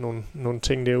lave nogle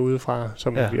ting derudefra,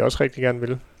 som vi også rigtig gerne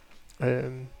vil.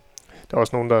 Der er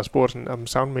også nogen, der har spurgt sådan, om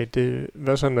Soundmate,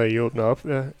 hvad så, når I åbner op?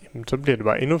 Ja, jamen, så bliver det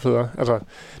bare endnu federe. Altså,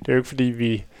 det er jo ikke, fordi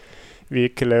vi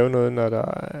ikke kan lave noget,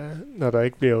 når der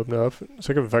ikke bliver åbnet op.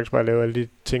 Så kan vi faktisk bare lave alle de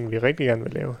ting, vi rigtig gerne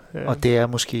vil lave. Og det er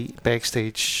måske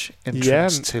backstage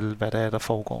entrance til, hvad der er, der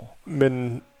foregår.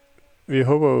 Men vi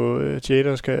håber jo, at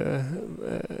Jada skal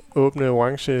åbne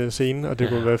orange scene, og det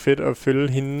kunne være fedt at følge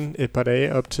hende et par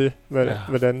dage op til,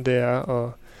 hvordan det er,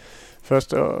 og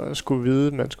først at skulle vide,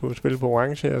 at man skulle spille på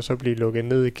orange, og så blive lukket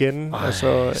ned igen, og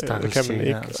så kan man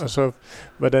ikke. Altså. Og så,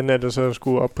 hvordan er det så at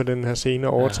skulle op på den her scene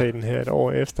og overtage den her et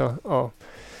år efter? Og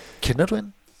kender du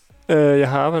hende? Jeg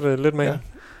har arbejdet lidt med hende.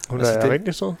 Hun altså er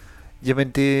rigtig sød.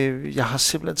 Jamen, jeg har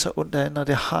simpelthen så ondt af hende, og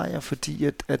det har jeg, fordi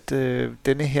at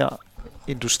denne her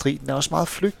industri, den er også meget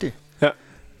flygtig. Ja.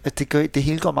 At det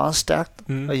hele går meget stærkt,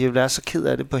 og jeg vil være så ked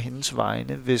af det på hendes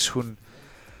vegne, hvis hun...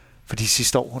 Fordi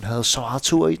sidste år, hun havde så meget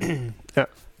tur i den.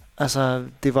 Altså,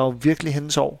 det var jo virkelig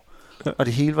hendes år. Og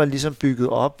det hele var ligesom bygget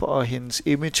op, og hendes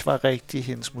image var rigtig,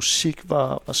 hendes musik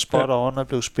var spot on og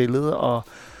blev spillet, og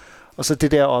så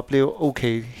det der at opleve,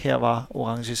 okay, her var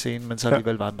orange scene, men så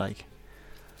alligevel var den der ikke.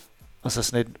 Og så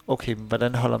sådan et, okay, men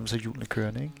hvordan holder man så hjulene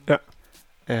kørende, ikke?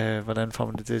 Ja. Hvordan får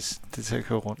man det til at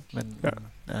køre rundt?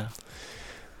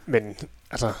 Men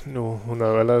altså, nu hun er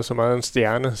jo allerede så meget en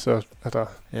stjerne, så altså,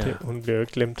 hun bliver jo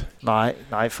ikke glemt.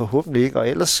 Nej, forhåbentlig ikke. Og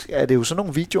ellers er det jo sådan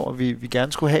nogle videoer, vi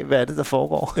gerne skulle have. Hvad er det, der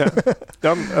foregår? Ja.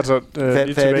 Jamen, altså, hvad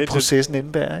er det, processen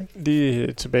indebærer, ikke?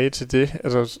 Lige tilbage til det.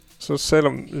 Altså, så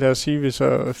selvom, lad os sige, vi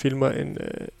så filmer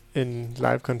en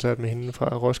live-koncert med hende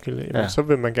fra Roskilde, jamen, så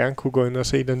vil man gerne kunne gå ind og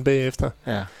se den bagefter.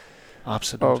 Ja,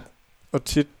 absolut. Og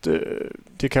tit,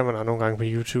 det kan man have nogle gange på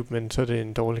YouTube, men så er det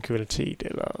en dårlig kvalitet,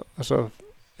 og så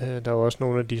der er jo også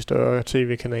nogle af de større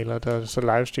tv-kanaler, der så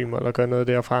livestreamer eller gør noget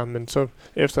derfra, men så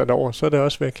efter et år, så er det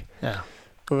også væk. Ja.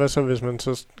 Og hvad så, hvis man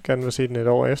så gerne vil se den et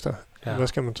år efter? Ja. Hvad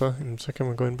skal man så? Jamen, så kan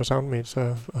man gå ind på Soundmate,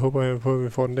 så håber jeg på, at vi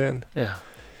får den derind. Ja.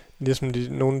 Ligesom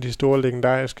nogle af de store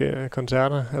legendariske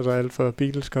koncerter, altså alt fra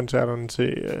Beatles-koncerterne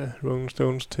til Rolling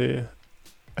Stones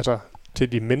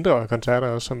til de mindre koncerter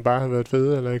også, som bare har været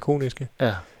fede eller ikoniske.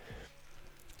 Ja.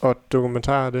 Og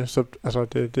dokumentarer det, så altså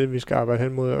det er det, vi skal arbejde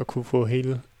hen mod, at kunne få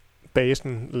hele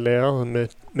basen læret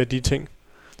med de ting,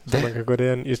 så man kan gå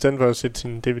derind, i stedet for at sætte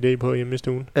sin DVD på hjemme i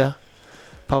stuen. Ja.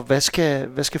 Paul,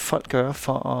 hvad skal folk gøre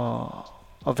for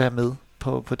at være med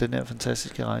på den her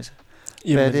fantastiske rejse?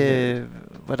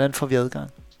 Hvordan får vi adgang?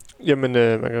 Jamen,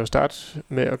 man kan jo starte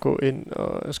med at gå ind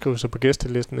og skrive sig på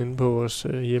gæstelisten inde på vores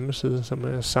hjemmeside, som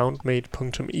er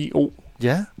soundmate.io.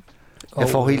 Ja. Jeg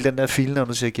får hele den der fil, når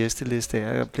du siger gæsteliste,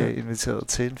 jeg bliver inviteret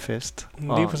til en fest.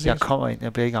 Og jeg kommer ind,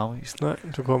 jeg bliver ikke afvist. Nej,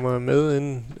 du kommer med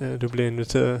ind, du bliver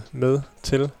inviteret med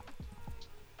til,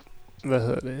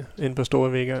 ind på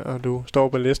Store Vega, og du står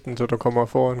på listen, så du kommer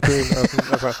foran køen. Og sådan,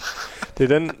 altså,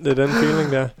 det er den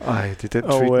feeling der. Ej, det er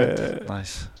den treatment.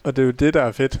 Nice. Og det er jo det, der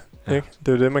er fedt. Ja. Ikke? Det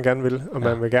er jo det, man gerne vil. Og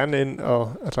man vil gerne ind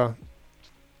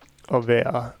og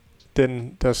være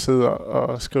den, der sidder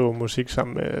og skriver musik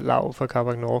sammen med Lav fra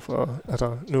Carbac North. Og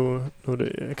nu er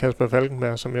det Kasper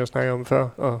Falkenberg, som jeg snakker om før,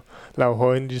 og Lav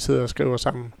Højen, de sidder og skriver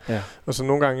sammen. Ja. Og så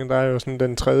nogle gange, der er jo sådan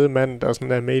den tredje mand, der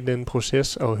sådan er med i den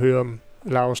proces, og hører om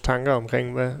Lavs tanker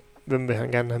omkring, hvem vil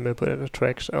han gerne have med på det der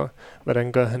tracks, og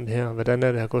hvordan gør han det her, og hvordan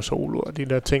er det at gå solo, og de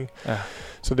der ting. Ja.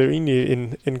 Så det er jo egentlig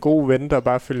en god ven, der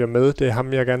bare følger med. Det er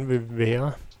ham, jeg gerne vil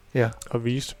være og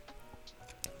vise.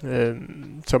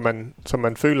 Så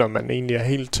man føler, at man egentlig er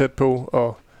helt tæt på,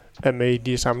 og er med i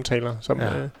de samtaler,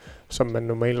 som man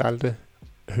normalt aldrig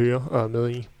hører og er med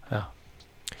i. Ja.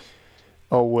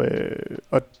 Og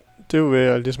det er jo ved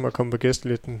at, ligesom at komme på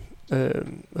gæstelisten.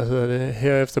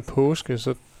 Her efter påske,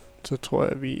 så tror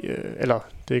jeg, eller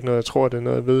det er ikke noget, jeg tror, det er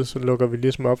noget, jeg ved, så lukker vi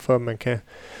ligesom op for, at man kan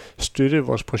støtte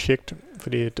vores projekt,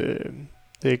 fordi det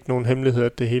er ikke nogen hemmelighed,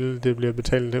 at det hele det bliver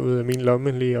betalt ud af min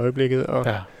lomme lige i øjeblikket,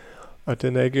 og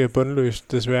den er ikke bundløs,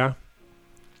 desværre.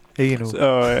 Ikke endnu.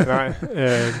 Nej.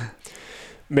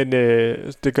 Men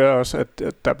det gør også,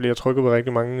 at der bliver trykket på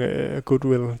rigtig mange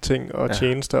goodwill-ting og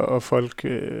tjenester, og folk,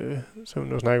 som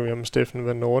nu snakker vi om Steffen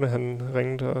Van Norte, han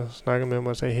ringede og snakkede med mig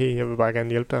og sagde, hey, jeg vil bare gerne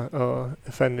hjælpe dig, og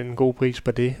jeg fandt en god pris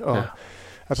på det.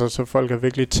 Og så folk er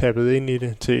virkelig tappet ind i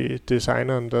det til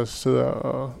designeren, der sidder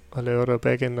og laver der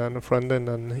backenderen og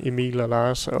frontenderen, Emil og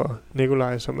Lars og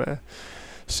Nikolaj, som er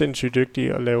sindssygt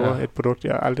dygtige og laver et produkt,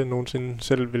 jeg aldrig nogensinde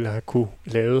selv ville have kunne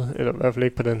lave, eller i hvert fald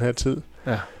ikke på den her tid.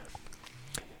 Ja.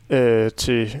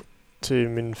 Til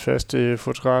min faste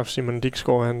fotograf Simon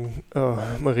Diksgaard og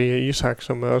Maria Isak,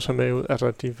 som er også med ud.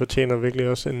 Altså, de fortjener virkelig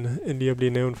også en lige at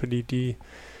blive nævnt, fordi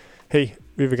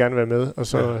vi vil gerne være med, og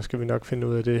så skal vi nok finde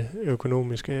ud af det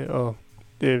økonomiske, og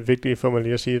det er vigtigt for mig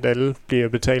lige at sige, at alle bliver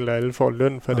betalt, og alle får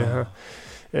løn for det her.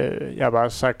 Jeg har bare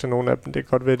sagt til nogle af dem, det kan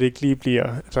godt være, at det ikke lige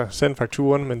bliver, send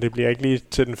fakturen, men det bliver ikke lige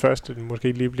til den første, det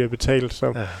måske lige bliver betalt,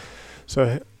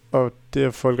 så og det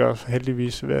har folk også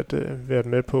heldigvis været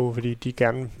med på, fordi de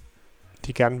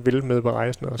gerne vil med på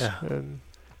rejsen også. Ja.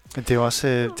 Men det er jo også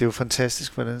det er jo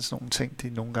fantastisk, hvordan sådan nogle ting, de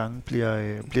nogle gange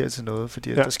bliver til noget,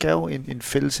 fordi der skal jo en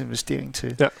fælles investering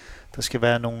til. Ja. Der skal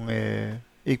være nogle,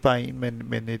 ikke bare en,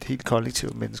 men et helt kollektiv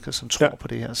af mennesker, som tror på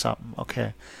det her sammen, og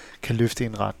kan løfte i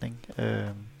en retning.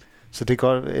 Så det er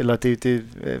godt, eller det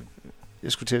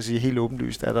jeg skulle til at sige, helt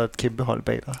åbenlyst, er der et kæmpe hold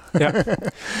bag dig. Ja,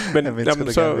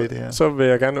 men så vil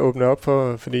jeg gerne åbne op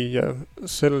for, fordi jeg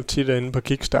selv tit er inde på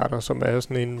Kickstarter, som er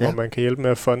sådan en, hvor man kan hjælpe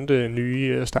med at funde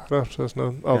nye startups og sådan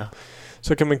noget. Og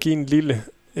så kan man give en lille,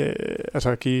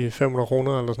 give 500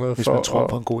 kroner eller sådan noget. Hvis man tror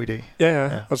på en god idé. Ja,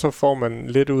 og så får man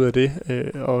lidt ud af det.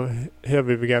 Og her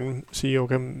vil vi gerne sige,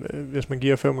 okay, hvis man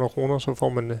giver 500 kroner, så får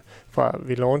man fra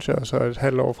vi launcher, og så et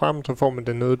halvt år frem, så får man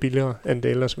det noget billigere, end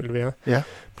det ellers ville være. Ja.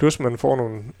 Plus man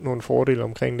får nogle fordele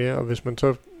omkring det, og hvis man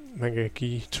kan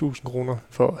give 1000 kroner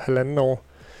for 1,5 år,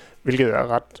 hvilket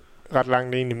er ret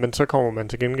langt egentlig, men så kommer man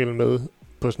til gengæld med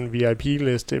på sådan en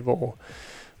VIP-liste,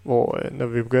 hvor når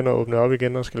vi begynder at åbne op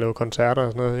igen og skal lave koncerter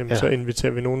og sådan noget, jamen, så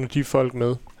inviterer vi nogle af de folk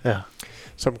med,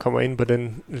 som kommer ind på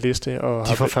den liste. Og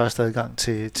de får først adgang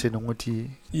til nogle af de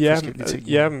forskellige ting.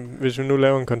 Ja, hvis vi nu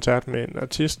laver en koncert med en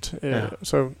artist,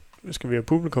 så skal vi have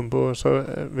publikum på, og så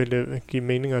vil det give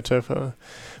mening at tage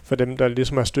for dem, der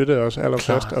ligesom har støttet os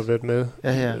allerførst og været med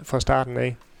fra starten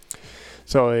af.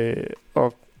 Så,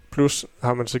 og plus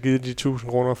har man så givet de 1.000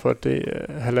 kroner for det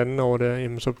halvanden år der,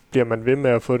 jamen så bliver man ved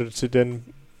med at få det til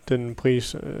den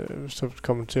pris, så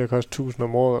kommer det til at koste 1.000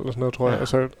 om året, eller sådan noget, tror jeg. Og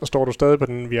så står du stadig på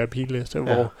den VIP-liste,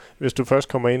 hvor hvis du først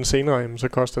kommer ind senere, jamen, så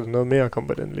koster det noget mere at komme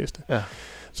på den liste. Ja.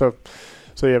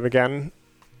 Så jeg vil gerne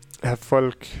have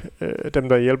folk, dem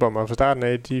der hjælper mig fra starten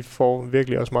af, de får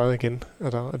virkelig også meget igen.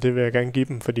 Altså, og det vil jeg gerne give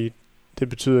dem, fordi det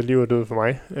betyder liv og død for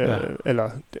mig. Eller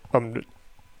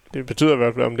det betyder i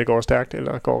hvert fald, om det går stærkt,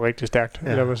 eller går rigtig stærkt.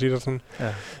 Lad mig sige det sådan.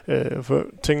 For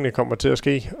tingene kommer til at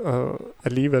ske, og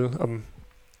alligevel, om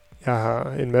jeg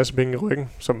har en masse penge i ryggen,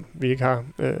 som vi ikke har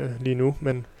lige nu,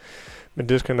 men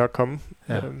det skal nok komme.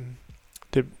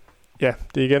 Det er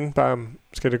igen bare,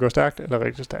 skal det gå stærkt, eller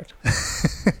rigtig stærkt.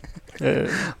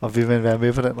 Og vil man være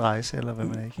med på den rejse, eller vil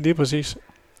man ikke? Lige præcis.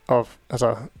 Og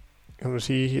altså, kan man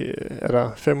sige, er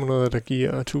der 500, der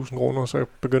giver 1.000 kroner, så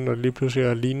begynder det lige pludselig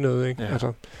at ligne noget, ikke?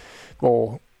 Altså,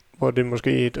 hvor det er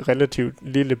måske et relativt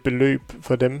lille beløb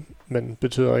for dem, men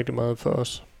betyder rigtig meget for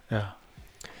os.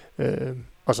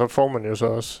 Og så får man jo så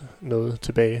også noget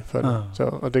tilbage for det. Så,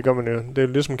 og det gør man jo. Det er jo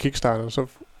ligesom Kickstarter, så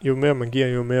jo mere man giver,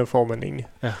 jo mere får man egentlig.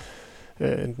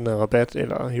 Enten en rabat,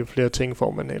 eller jo flere ting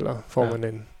får man, eller får man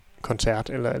en koncert,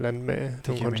 eller et eller andet med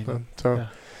nogle kunstnere. Så,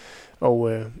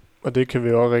 og det kan vi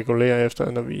jo også regulere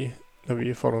efter, når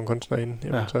vi får nogle kunstnere ind.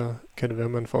 Jamen, så kan det være,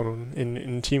 at man får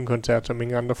en teamkoncert, som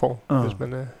ingen andre får, hvis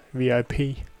man er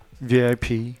VIP.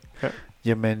 VIP. Ja.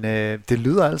 Jamen, det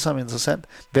lyder alt sammen interessant.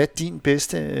 Hvad er din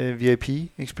bedste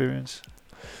VIP-experience?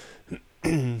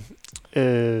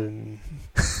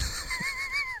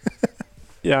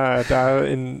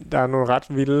 Der er nogle ret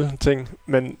vilde ting,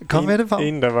 men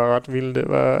en, der var ret vild, det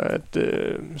var, at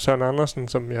Søren Andersen,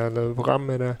 som jeg har lavet program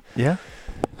med der,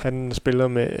 han spiller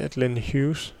med Glenn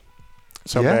Hughes,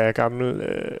 som er gammel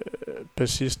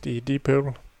bassist i Deep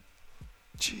Purple.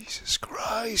 Jesus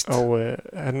Christ. Og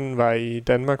han var i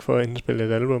Danmark for at indspille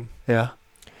et album. Ja.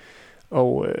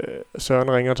 Og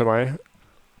Søren ringer til mig,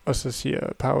 og så siger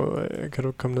Paw, kan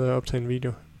du komme ned og optage en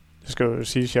video? Det skal jo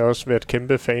sige, at jeg også har været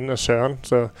kæmpe fan af Søren,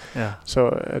 så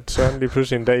at Søren lige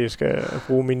pludselig en dag skal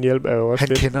bruge min hjælp, er jo også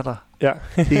han kender dig. Ja.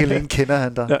 Ikke alene kender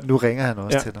han dig, nu ringer han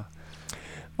også til dig.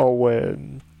 Og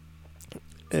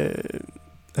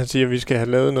han siger, at vi skal have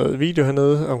lavet noget video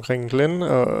hernede omkring Glenn,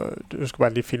 og du skal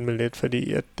bare lige filme lidt,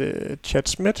 fordi at Chad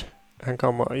Smith, han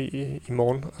kommer i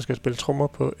morgen og skal spille trommer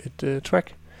på et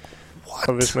track. What?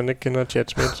 Og hvis man ikke kender Chad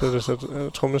Smith, så er det så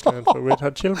trommeslageren for Red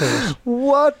Hot Chili Peppers.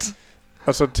 What?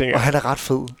 Og så tænker han er ret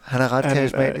fed. Han er ret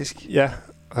karismatisk. Ja,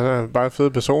 og han er bare en fed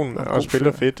person, og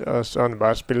spiller fedt, og så har han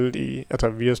bare spillet i, altså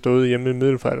vi har stået hjemme i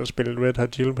Middelfart og spillet Red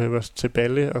Hot Chili Peppers til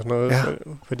balle og sådan noget,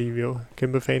 fordi vi er jo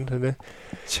kæmpe fan af det.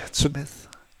 Chad Smith.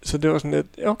 Så det var sådan lidt,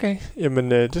 okay,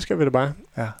 jamen det skal vi da bare.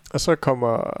 Ja. Og så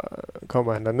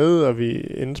kommer han derned, og vi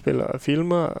indspiller og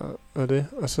filmer og det.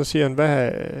 Og så siger han,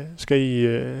 hvad skal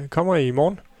I, kommer I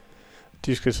morgen?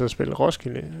 De skal så spille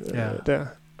Roskilde der.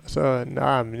 Og så,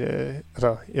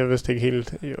 altså, jeg vidste ikke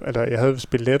helt, eller jeg havde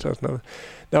spillet let og sådan noget.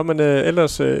 Nå, men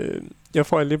ellers, jeg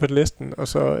får lige på listen, og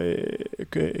så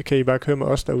kan I bare køre med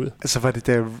os derud. Altså var det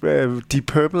der Deep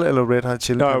Purple eller Red Hot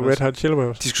Chili Peppers? Ja, Red Hot Chili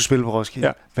Peppers. De skulle spille på Roskilde?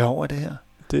 Ja. Hvad år er det her?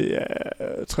 Det er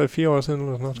 3-4 år siden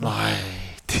eller sådan noget. Nej.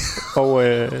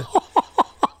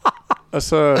 Og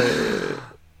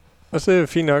så er det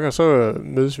fint nok, og så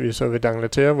mødes vi så ved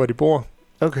D'Angleterre, hvor de bor.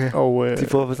 Okay, og, de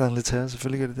bor ved D'Angleterre,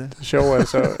 selvfølgelig gør det. Det sjove er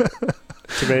så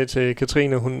tilbage til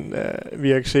Katrine, vi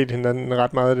har ikke set hinanden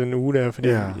ret meget den uge der, fordi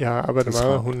jeg har arbejdet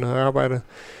meget, og hun har arbejdet.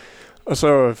 Og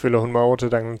så følger hun mig over til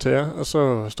D'Angleterre, og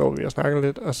så står vi og snakker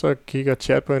lidt, og så kigger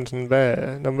Chat på hende sådan,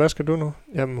 hvad skal du nu?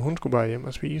 Jamen, hun skulle bare hjem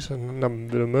og spise, og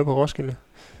vil du med på Roskilde?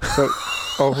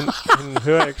 Og hun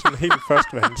hører ikke sådan helt først,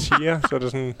 hvad han siger, så er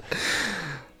det sådan,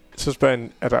 så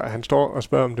spørger han står og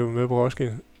spørger, om du vil med på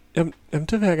Roskilde. Jamen,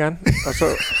 det vil jeg gerne. Og så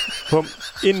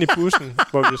ind i bussen,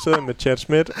 hvor vi sidder med Chad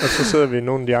Smith, og så sidder vi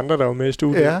nogle af de andre, der var med i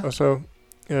studiet, og så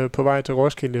på vej til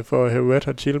Roskilde for at have Red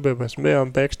Hot Chili Peppers med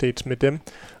om backstage med dem.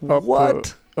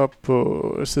 Op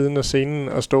på siden af scenen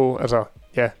og stå, altså,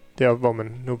 deroppe, hvor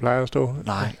man nu plejer at stå.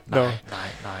 Nej.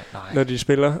 Når de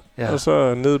spiller. Ja. Og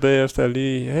så ned bagefter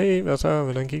lige, hey, hvad så,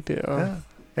 hvordan gik det? Og,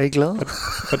 er I glad?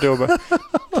 Og det var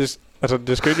bare,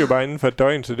 det skete jo bare inden for et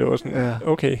døgn, så det var sådan,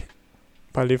 okay,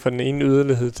 bare lige fra den ene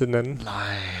yderlighed til den anden.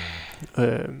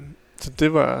 Nej. Så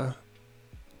det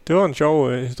var en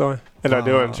sjov historie. Eller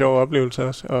det var en sjov oplevelse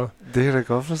også. Og det kan jeg da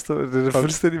godt forstå. Det er da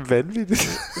fuldstændig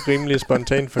vanvittigt. Rimelig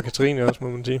spontant for Katrine også, må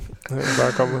man sige.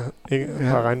 Bare komme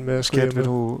bare regne med at Skat, vil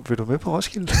du med på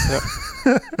Roskilde?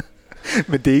 Ja.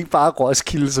 Men det er ikke bare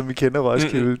Roskilde, som vi kender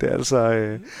Roskilde. Det er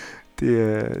altså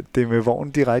det er med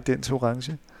vognen direkte ind til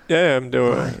Orange. Ja, men det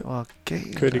var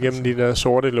kørt igennem de der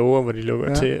sorte låger, hvor de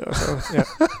lukker til. Og så, ja.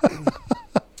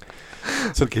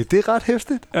 Så okay, det er ret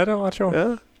hæftigt. Ja, det var ret sjovt.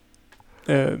 Ja.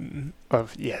 Og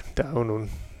ja, der er jo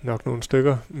nok nogle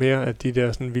stykker mere af de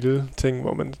der sådan vilde ting,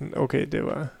 hvor man sådan, okay, det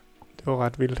var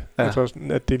ret vildt. Ja. Jeg tror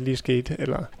sådan, at det lige skete,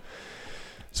 eller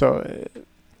så.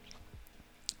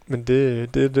 Men det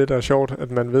er det, der er sjovt,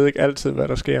 at man ved ikke altid, hvad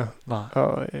der sker. Nej.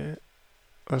 Og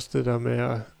også det der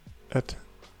med, at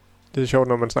det er sjovt,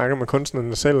 når man snakker med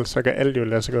kunstnerne selv, så kan alt jo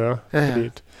lade sig gøre. Ja. Fordi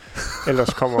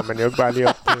ellers kommer man jo ikke bare lige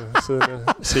op på siden af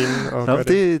scenen og gør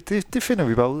det. Det finder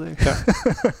vi bare ud af. Ja.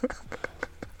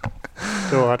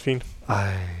 Det var ret fint.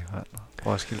 Ej, mand.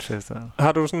 Roskilde Fest.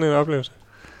 Har du sådan en oplevelse?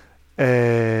 Det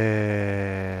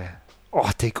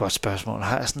er et godt spørgsmål.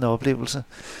 Har jeg sådan en oplevelse?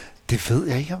 Det ved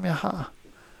jeg ikke, om jeg har.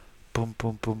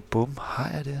 Bum. Har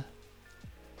jeg det?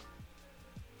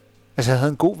 Altså, jeg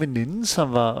havde en god veninde,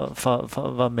 som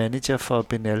var manager for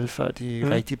Benal, før de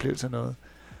rigtig blev til noget.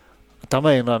 Og der må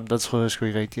jeg indrømme, der troede jeg sgu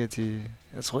ikke rigtigt, at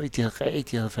jeg tror ikke,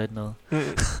 de havde fat i noget.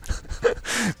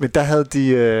 Men der havde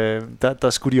der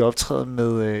skulle de optræde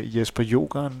med Jesper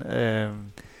Jokeren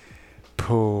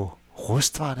på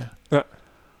Rust, var det. Ja.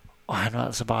 Og han var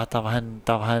altså bare,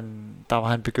 der var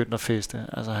han begyndt at feste.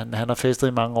 Altså han har festet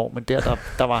i mange år, men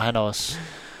der var han også.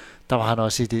 Der var han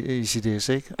også i CDS,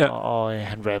 ikke? Ja. Og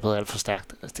han rappede alt for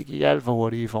stærkt. Altså det gik alt for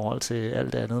hurtigt i forhold til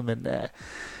alt andet, men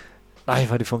nej,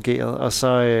 hvor det fungerede. Og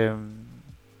så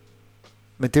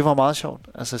men det var meget sjovt.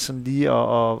 Altså sådan lige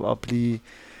at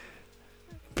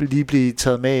blive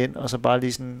taget med ind, og så bare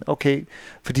lige sådan, okay,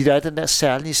 fordi der er den der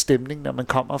særlige stemning, når man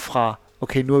kommer fra,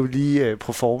 okay, nu har vi lige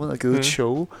performet og givet et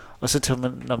show, og så tager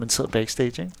man, når man sidder backstage,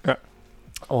 ikke? Ja.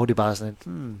 Og det er bare sådan,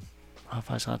 jeg er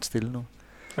faktisk ret stille nu.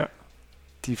 Ja.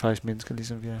 De er faktisk mennesker,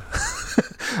 ligesom vi er.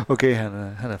 Okay,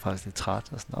 han er faktisk lidt træt,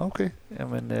 og sådan, okay,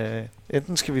 jamen,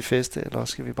 enten skal vi feste, eller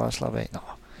også skal vi bare slappe af. Nå.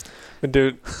 Men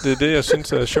det er det, jeg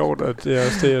synes er sjovt, og det er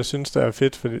også det, jeg synes, der er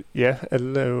fedt, fordi ja,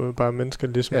 alle er jo bare mennesker,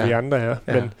 ligesom de andre er,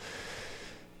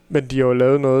 men de har jo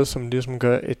lavet noget, som ligesom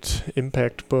gør et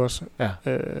impact på os,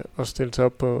 og stille sig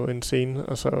op på en scene,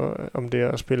 og så om det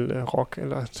er at spille rock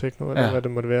eller techno, eller hvad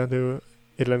det måtte være, det er jo et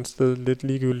eller andet sted lidt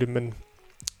ligegyldigt, men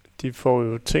de får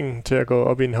jo ting til at gå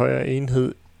op i en højere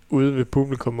enhed ude ved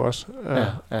publikum også,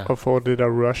 og får det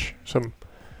der rush,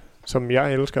 som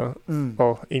jeg elsker,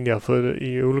 og egentlig har fået det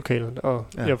i øvelokalet, og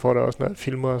jeg får det også, når jeg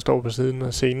filmer og står på siden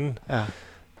af scenen. Ja.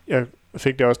 Jeg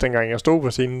fik det også dengang, jeg stod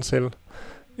på scenen selv.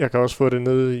 Jeg kan også få det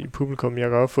nede i publikum. Jeg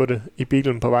kan også få det i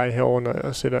bilen på vej herover, når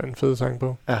jeg sætter en fed sang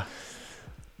på. Ja.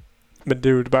 Men det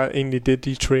er jo bare egentlig det,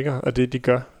 de trigger, og det, de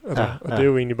gør. Altså, og det er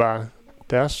jo egentlig bare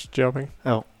deres job, ikke?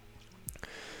 Ja.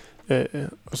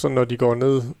 Og så når de går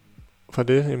ned fra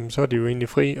det, jamen, så er de jo egentlig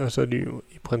fri, og så er de jo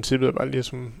i princippet bare lige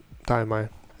som dig og mig.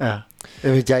 Ja.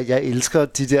 Jeg elsker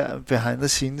de der behind the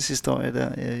scenes historier der.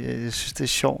 Jeg synes, det er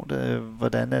sjovt,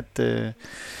 hvordan at...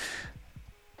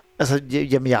 Altså,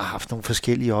 jamen, jeg har haft nogle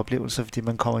forskellige oplevelser, fordi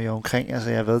man kommer jo omkring. Altså,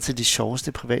 jeg har været til de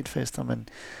sjoveste privatfester, men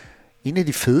en af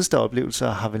de fedeste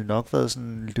oplevelser har vel nok været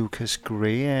sådan Lucas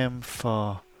Graham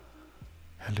for,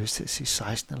 jeg har lyst til at sige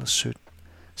 16 eller 17.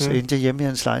 Så endte jeg hjemme i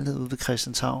hans lejlighed ude ved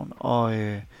Christianshavn, og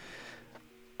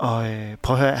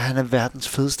prøv at høre, han er verdens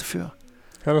fedeste fyr.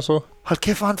 Han er så. Hold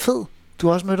kæft, hvor han fed. Du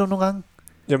har også mødt ham nogle gange.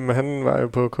 Jamen, han var jo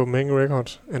på Copenhagen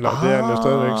Records. Eller det er han jo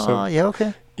stadigvæk. Så ja,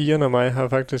 okay. Ian og mig har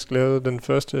faktisk lavet den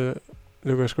første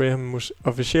Lucas Graham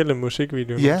officielle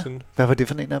musikvideo. Ja, nogensinde. Hvad var det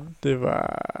for en af dem? Det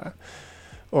var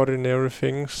Ordinary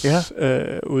Things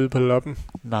ude på Loppen.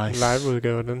 Nice.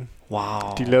 Live-udgave af den. Wow.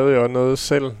 De lavede jo noget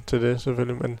selv til det,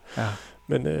 selvfølgelig.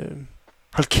 Men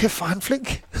hold kæft, hvor han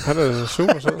flink. Han er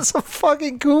super sød. Han er så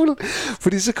fucking cool.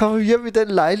 Fordi så kommer vi hjem i den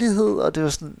lejlighed, og det var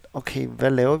sådan, okay,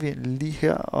 hvad laver vi lige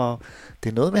her? Og det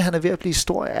er noget med, at han er ved at blive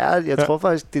stor. Jeg tror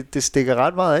faktisk, det stikker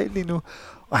ret meget af lige nu.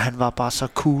 Og han var bare så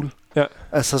cool. Ja.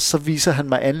 Altså, så viser han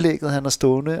mig anlægget, han er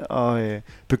stående, og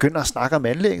begynder at snakke om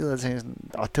anlægget, og tænker sådan,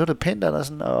 det var da pænt, eller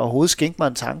sådan, og overhovedet skænke mig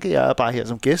en tanke, jeg er bare her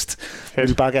som gæst. Jeg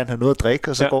vil bare gerne have noget at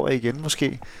drikke, og så går jeg igen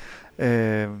måske.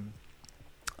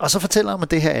 Og så fortæller han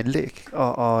mig det her anlæg,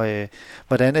 og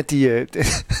hvordan at de...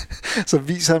 så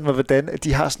viser han mig, hvordan at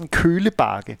de har sådan en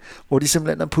kølebakke, hvor de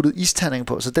simpelthen har puttet isterninger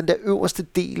på. Så den der øverste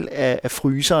del af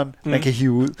fryseren, man kan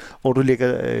hive ud, hvor du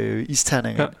lægger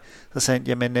isterninger. Så sagde han,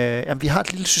 jamen vi har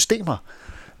et lille system her.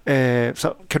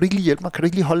 Så kan du ikke lige hjælpe mig? Kan du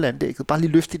ikke lige holde anlægget? Bare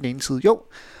lige løfte i den ene side. Jo.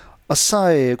 Og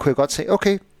så kunne jeg godt sige,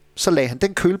 okay, så lagde han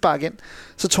den kølebakke ind,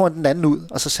 så tog han den anden ud,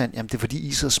 og så sagde han, jamen det er fordi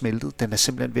is er smeltet. Den er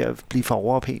simpelthen ved at blive for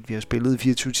overophedet. Vi har spillet i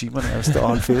 24 timer nærmest og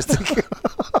holdt fest.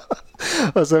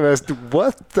 Og så var jeg sådan,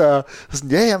 what the? Og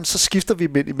sådan, ja, jamen, så skifter vi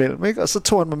midt imellem, ikke? Og så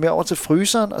tog han mig med over til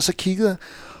fryseren, og så kiggede jeg,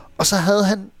 og så havde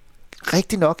han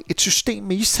rigtig nok et system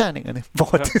med isterningerne, hvor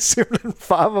det simpelthen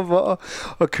far var for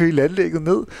at køle anlægget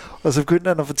ned. Og så begyndte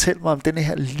han at fortælle mig om den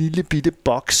her lille bitte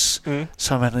boks,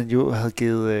 som han jo havde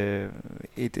givet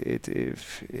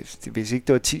hvis ikke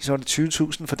det var 10, så var det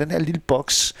 20.000 for den her lille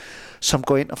boks, som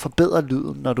går ind og forbedrer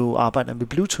lyden, når du arbejder med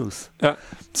Bluetooth. Ja.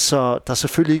 Så der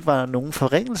selvfølgelig ikke var nogen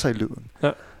forringelser i lyden.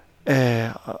 Ja.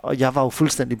 Og jeg var jo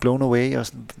fuldstændig blown away, og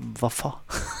sådan, hvorfor?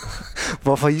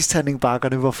 Hvorfor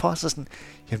isterningbakkerne? Hvorfor? Så sådan,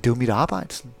 jamen det er jo mit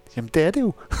arbejde. Sådan, jamen det er det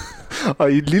jo.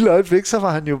 Og i et lille øjeblik, så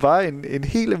var han jo bare en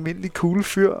helt almindelig cool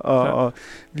fyr, og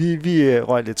vi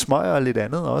røg lidt smøger og lidt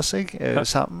andet også, ikke?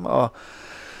 Sammen, og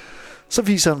så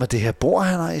viser han mig det her bord,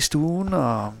 han har i stuen,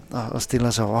 og stiller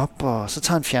sig op, og så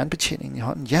tager han fjernbetjeningen i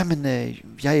hånden. Jamen,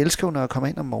 jeg elsker jo, når jeg kommer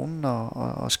ind om morgenen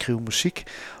og skriver musik,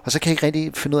 og så kan jeg ikke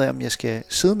rigtig finde ud af, om jeg skal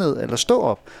sidde ned eller stå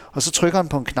op. Og så trykker han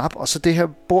på en knap, og så det her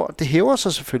bord, det hæver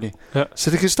sig selvfølgelig,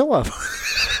 så det kan stå op.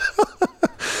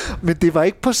 Men det var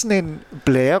ikke på sådan en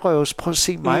blærerøvs, prøv at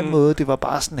se mig måde. Det var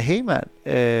bare sådan, hey mand,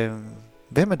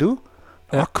 hvem er du?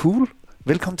 Cool,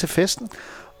 velkommen til festen.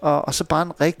 Og så bare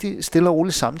en rigtig stille og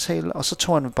rolig samtale, og så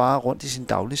tog han bare rundt i sin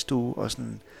dagligstue og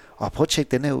sådan, prøv at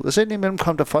tjekke den her ud. Og så indimellem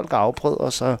kom der folk og afbrød,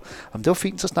 og så, det var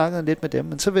fint, så snakkede han lidt med dem,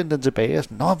 men så vendte han tilbage og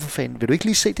sådan, nå, hvor fanden, vil du ikke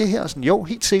lige se det her? Og sådan, jo,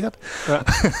 helt sikkert. Ja.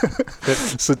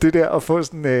 Så det der at få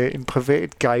sådan en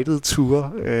privat guided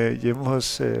tour hjemme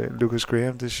hos Lucas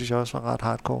Graham, det synes jeg også var ret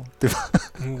hardcore. Det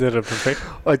er da perfekt.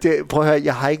 Og prøv at høre,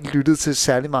 jeg har ikke lyttet til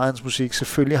særlig meget af hans musik.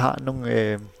 Selvfølgelig har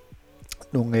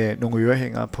nogle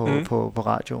ørehængere på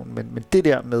radioen, men det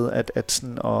der med at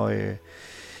sådan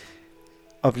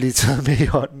at blive taget med i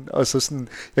hånden, og så sådan,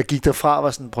 jeg gik derfra og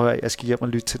var sådan, prøv at jeg skal hjem og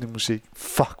lytte til den musik.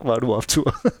 Fuck, var du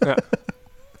optur. Ja.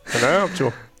 Han er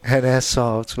optur. Han er så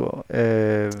optur.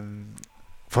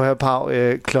 Prøv at høre, Paw,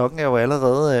 klokken er jo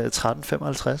allerede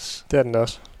 13:55. Det er den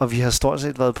også. Og vi har stort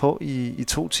set været på i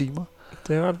 2 timer.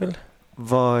 Det er ret vildt.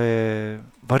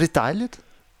 Hvor det dejligt,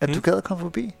 at du gad at komme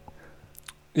forbi.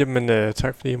 Jamen,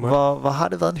 tak fordi I måtte. Hvor har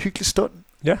det været en hyggelig stund.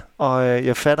 Ja. Og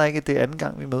jeg fatter ikke, at det er anden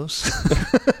gang, vi mødes.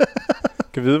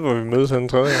 Kan vide, hvor vi mødes den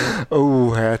tredje gang.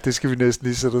 Ja, det skal vi næsten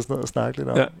lige sætte os ned og snakke lidt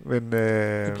om. Ja, men,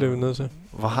 det bliver vi nødt til.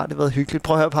 Hvor har det været hyggeligt.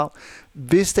 Prøv at høre, Paw.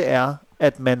 Hvis det er,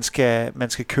 at man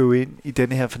skal købe ind i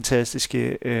denne her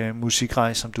fantastiske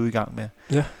musikrejse, som du er i gang med.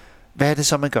 Ja. Hvad er det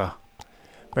så, man gør?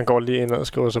 Man går lige ind og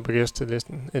skriver sig på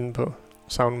gæstelisten inde på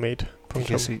soundmate.com. Det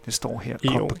kan jeg se, det står her.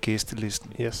 Kom på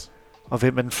gæstelisten. Yes. Og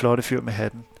hvem er den flotte fyr med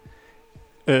hatten?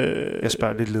 Jeg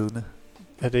spørger lidt ledende.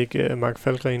 Er det ikke Mark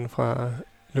Falkgren fra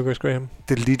Lucas Graham?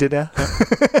 Det er lige det der. Ja.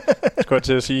 Jeg skal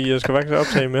til at sige, jeg skal faktisk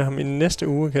optage med ham i næste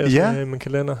uge, kan jeg sige, i min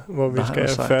kalender, hvor vi skal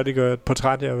færdiggøre et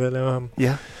portræt, jeg er ved at lave ham.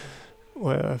 Ja.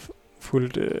 Hvor jeg har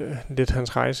fulgt lidt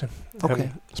hans rejse. Okay.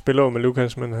 Han spiller jo med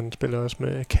Lucas, men han spiller også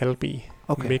med Calby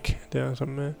Mick, der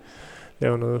som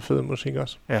laver noget fed musik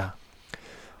også. Ja.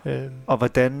 Og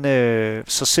hvordan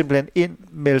så simpelthen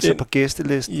melde sig på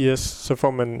gæstelisten? Yes, så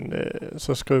får man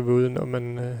så skriver vi ud, når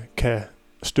man kan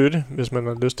støtte, hvis man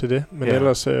har lyst til det. Men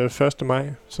ellers 1. maj,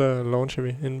 så launcher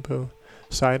vi inde på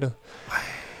sitet.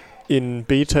 En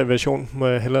beta-version, må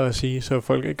jeg hellere sige, så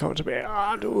folk ikke kommer tilbage.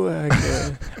 Du er ikke...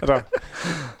 altså,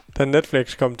 da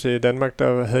Netflix kom til Danmark,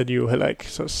 der havde de jo heller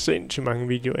ikke så sindssygt mange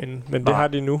videoer inde. Men det har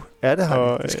de nu. Ja, det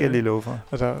har de. Det skal jeg lige love for.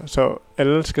 Altså, så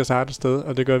alle skal starte et sted,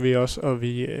 og det gør vi også, og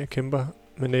vi kæmper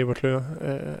med næb og klør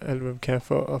alt, hvad vi kan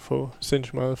for at få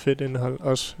sindssygt meget fedt indhold.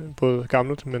 Også både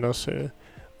gammelt, men også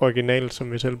originalt,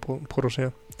 som vi selv producerer.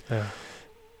 Ja.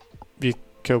 Vi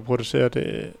kan jo producere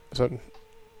det sådan...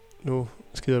 Nu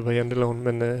skider på janteloven,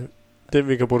 men det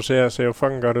vi kan producere ser jo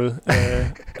fucking godt ud,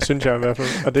 synes jeg i hvert fald.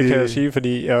 Og det kan jeg sige,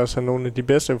 fordi jeg også har nogle af de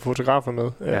bedste fotografer med.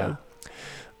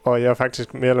 Og jeg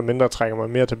faktisk mere eller mindre trækker mig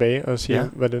mere tilbage og siger,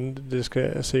 hvordan det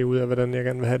skal se ud, og hvordan jeg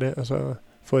gerne vil have det, og så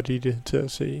får de det til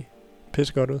at se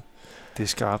pissegodt ud. Det er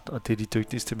skarpt, og det er de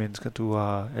dygtigste mennesker, du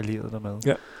har allieret dig med.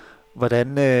 Ja. Hvordan,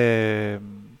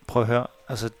 prøv at høre,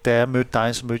 altså da jeg mødte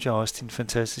dig, så mødte jeg også din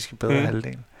fantastiske bedre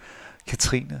halvdel,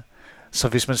 Katrine. Så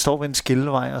hvis man står ved en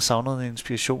skillevej og savner en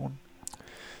inspiration,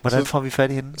 hvordan får vi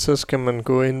fat i hende? Så skal man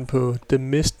gå ind på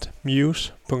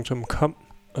themistmuse.com,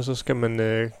 og så skal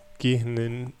man give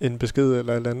hende en besked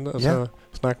eller et eller andet, og så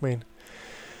snakke med hende.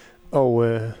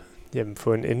 Og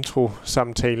få en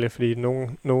intro-samtale, fordi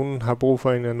nogen har brug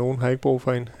for hende, og nogen har ikke brug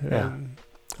for hende. Ja.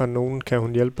 Og nogen kan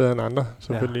hun hjælpe bedre end andre,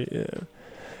 selvfølgelig.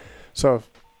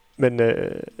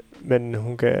 Men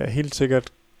hun kan helt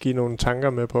sikkert give nogle tanker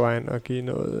med på vejen, og give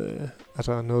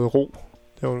noget ro.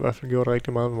 Det har hun i hvert fald gjort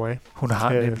rigtig meget med mig. Hun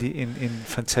har nemlig en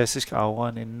fantastisk aura,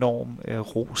 en enorm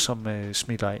ro, som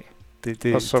smitter af. Det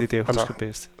er det, hun skal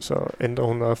bedst. Så ændrer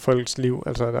hun også folks liv.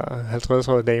 Altså, der er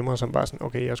 50-årige damer, som bare sådan,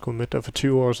 okay, jeg skulle møde dig for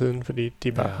 20 år siden, fordi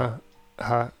de bare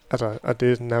har og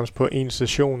det er nærmest på en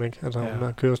station, ikke? Altså, hun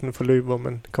har kørt sådan et forløb, hvor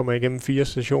man kommer igennem 4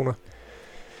 stationer.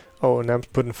 Og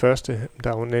nærmest på den første,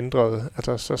 der hun ændret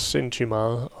så sindssygt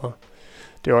meget. Og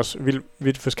det er også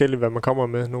vildt forskelligt, hvad man kommer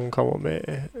med. Nogle kommer med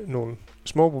nogle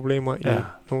små problemer i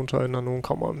nogens øjne, og nogle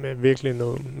kommer med virkelig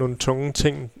nogle tunge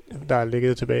ting, der er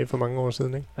ligget tilbage for mange år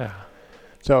siden, ikke? Ja.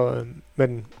 Så,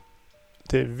 men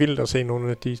det er vildt at se nogle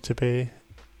af de tilbage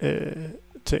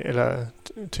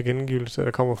tilkendegivelser,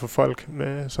 der kommer fra folk,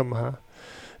 som har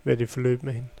været i forløb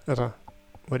med hende. Altså,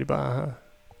 hvor de bare har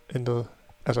ændret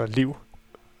liv,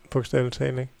 bogstaveligt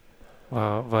talt, ikke?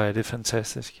 Hvor er det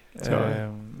fantastisk.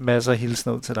 Masser af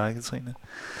hilsen ud til dig, Katrine.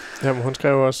 Jamen, hun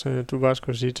skrev også, du bare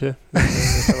skulle sige til.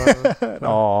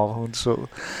 Hun så.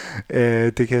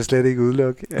 Det kan jeg slet ikke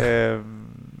udelukke.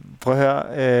 Prøv at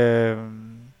høre,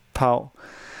 Paw.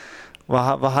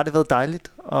 Hvor har det været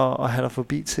dejligt at have dig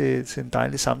forbi til en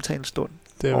dejlig samtalestund.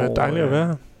 Det har været dejligt at være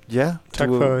her. Ja. Tak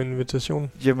for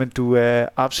invitationen. Jamen, du er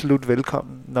absolut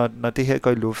velkommen. Når det her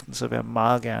går i luften, så vil jeg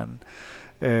meget gerne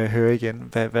høre igen,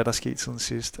 hvad der skete siden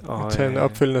sidst. Og tage en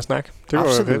opfølgende snak. Det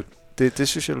absolut. Det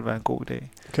synes jeg vil være en god idé.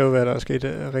 Det kan jo være, der er sket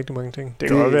rigtig mange ting. Det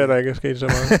kan jo være, der ikke er sket så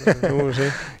meget. Nu må vi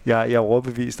se. Jeg er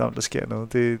overbevist om, der sker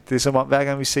noget. Det er som om, hver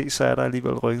gang vi ses, så er der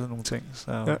alligevel rykket nogle ting.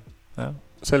 Så, ja.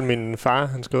 Selv min far,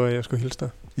 han skriver, at jeg skulle hilse dig.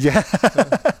 Ja.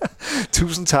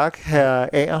 Tusind tak, herr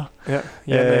Ager.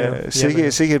 Ja.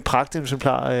 Sikke et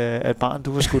pragteksemplar af et barn,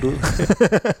 du har skudt ud.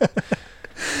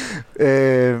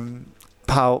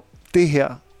 Paw, det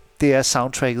her, det er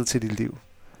soundtracket til dit liv.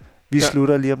 Vi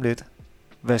slutter lige om lidt.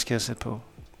 Hvad skal jeg sætte på?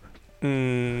 Jeg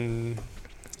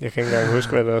kan ikke engang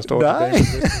huske, hvad der står tilbage.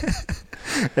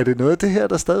 Er det noget af det her,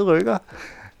 der stadig rykker?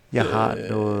 Jeg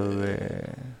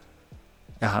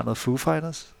har noget Foo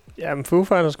Fighters. Jamen, Foo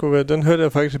Fighters kunne være... Den hørte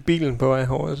jeg faktisk i bilen på vej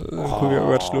herover, så den kunne jeg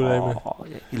godt slutte af med.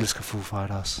 Jeg elsker Foo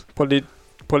Fighters. Prøv lige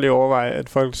at overveje, at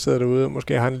folk sidder derude og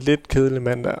måske har en lidt kedelig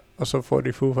mandag, og så får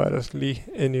de Foo Fighters lige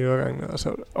ind i øregangene, og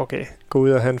så, okay, gå ud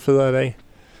og have en federe dag.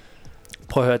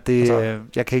 Prøv at høre,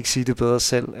 jeg kan ikke sige det bedre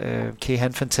selv. Kan I have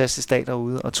en fantastisk dag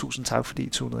derude, og tusind tak, fordi I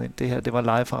tunede ind. Det her, det var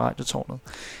live fra Radiotårnet.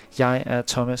 Jeg er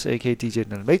Thomas, a.k.a. DJ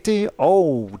Den Almægtige,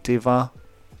 og det var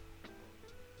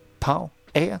Paw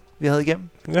Ager, vi havde igennem.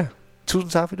 Ja.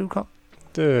 Tusind tak, fordi du kom.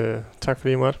 Tak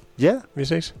fordi I måtte. Ja. Vi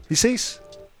ses. Vi ses.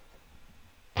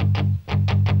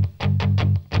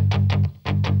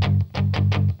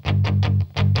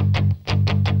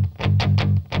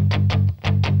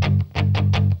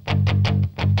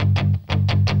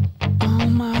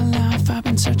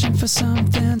 Searching for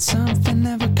something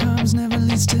never comes, never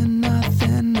leads to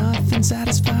nothing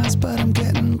satisfies, but I'm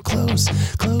getting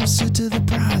closer to the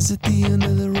prize at the end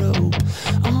of the rope.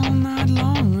 All night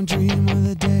long I dream of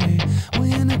the day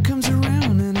when it comes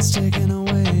around and it's taken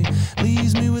away,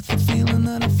 leaves me with the feeling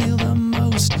that I feel the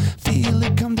most, feel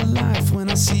it come to life when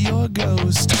I see your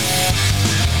ghost.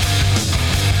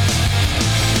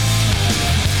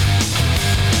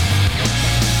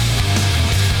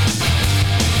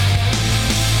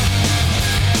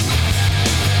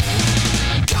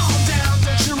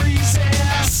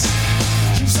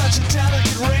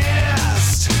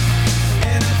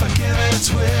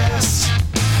 Twist,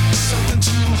 something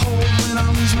to hold when I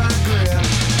lose my grip.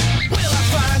 Will I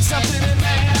find something in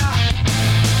there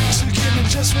to give me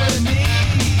just what I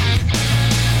need?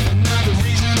 Another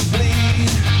reason to bleed.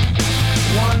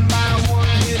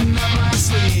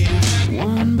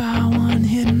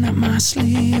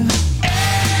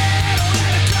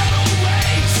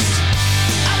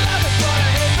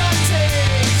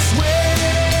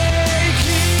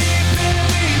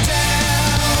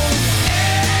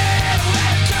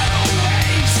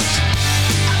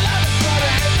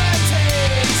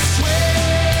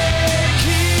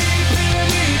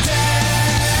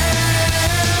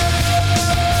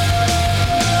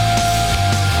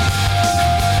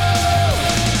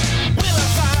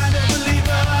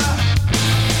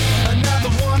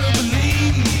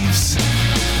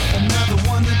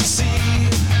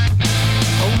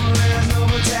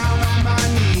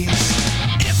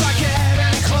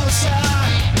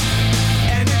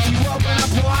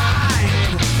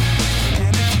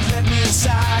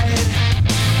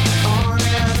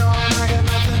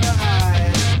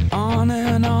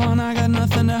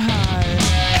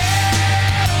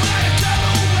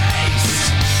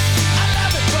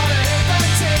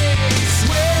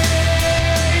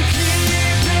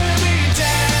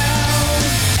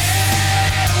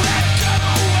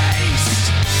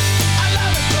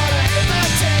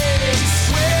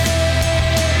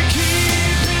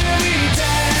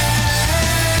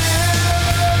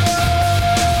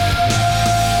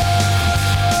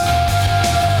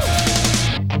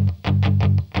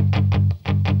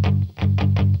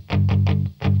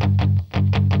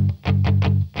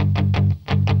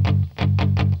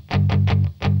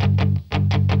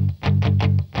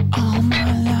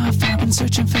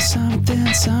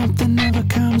 something never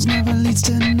comes, never leads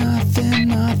to nothing.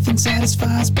 Nothing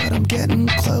satisfies, but I'm getting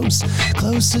close,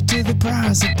 closer to the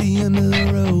prize at the end of the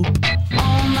rope.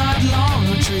 All night long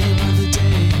I dream of the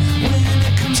day when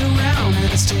it comes around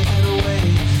and it's taken away.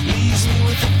 Leaves me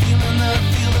with the feeling that I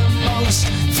feel the most.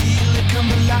 Feel it come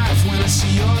to life when I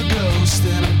see your ghost.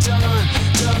 Then I'm done,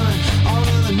 done, all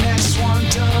of the next one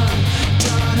done,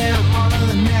 done, and I'm on to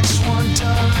the next one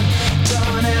done,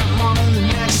 done, and I'm on to the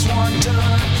next one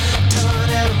done, done,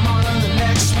 and I'm on to the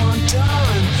next one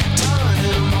done, done,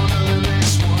 and I'm on to the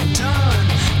next one done,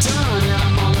 done, and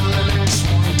I'm on to the next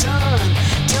one done,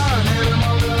 done, and I'm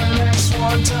on to the next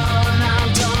one done, I'm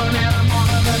done, and I'm on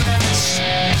to the next.